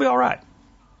 It's going to be all right.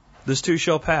 This too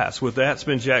shall pass. With that, it's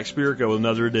been Jack Spirko with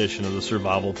another edition of the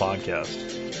Survival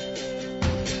Podcast.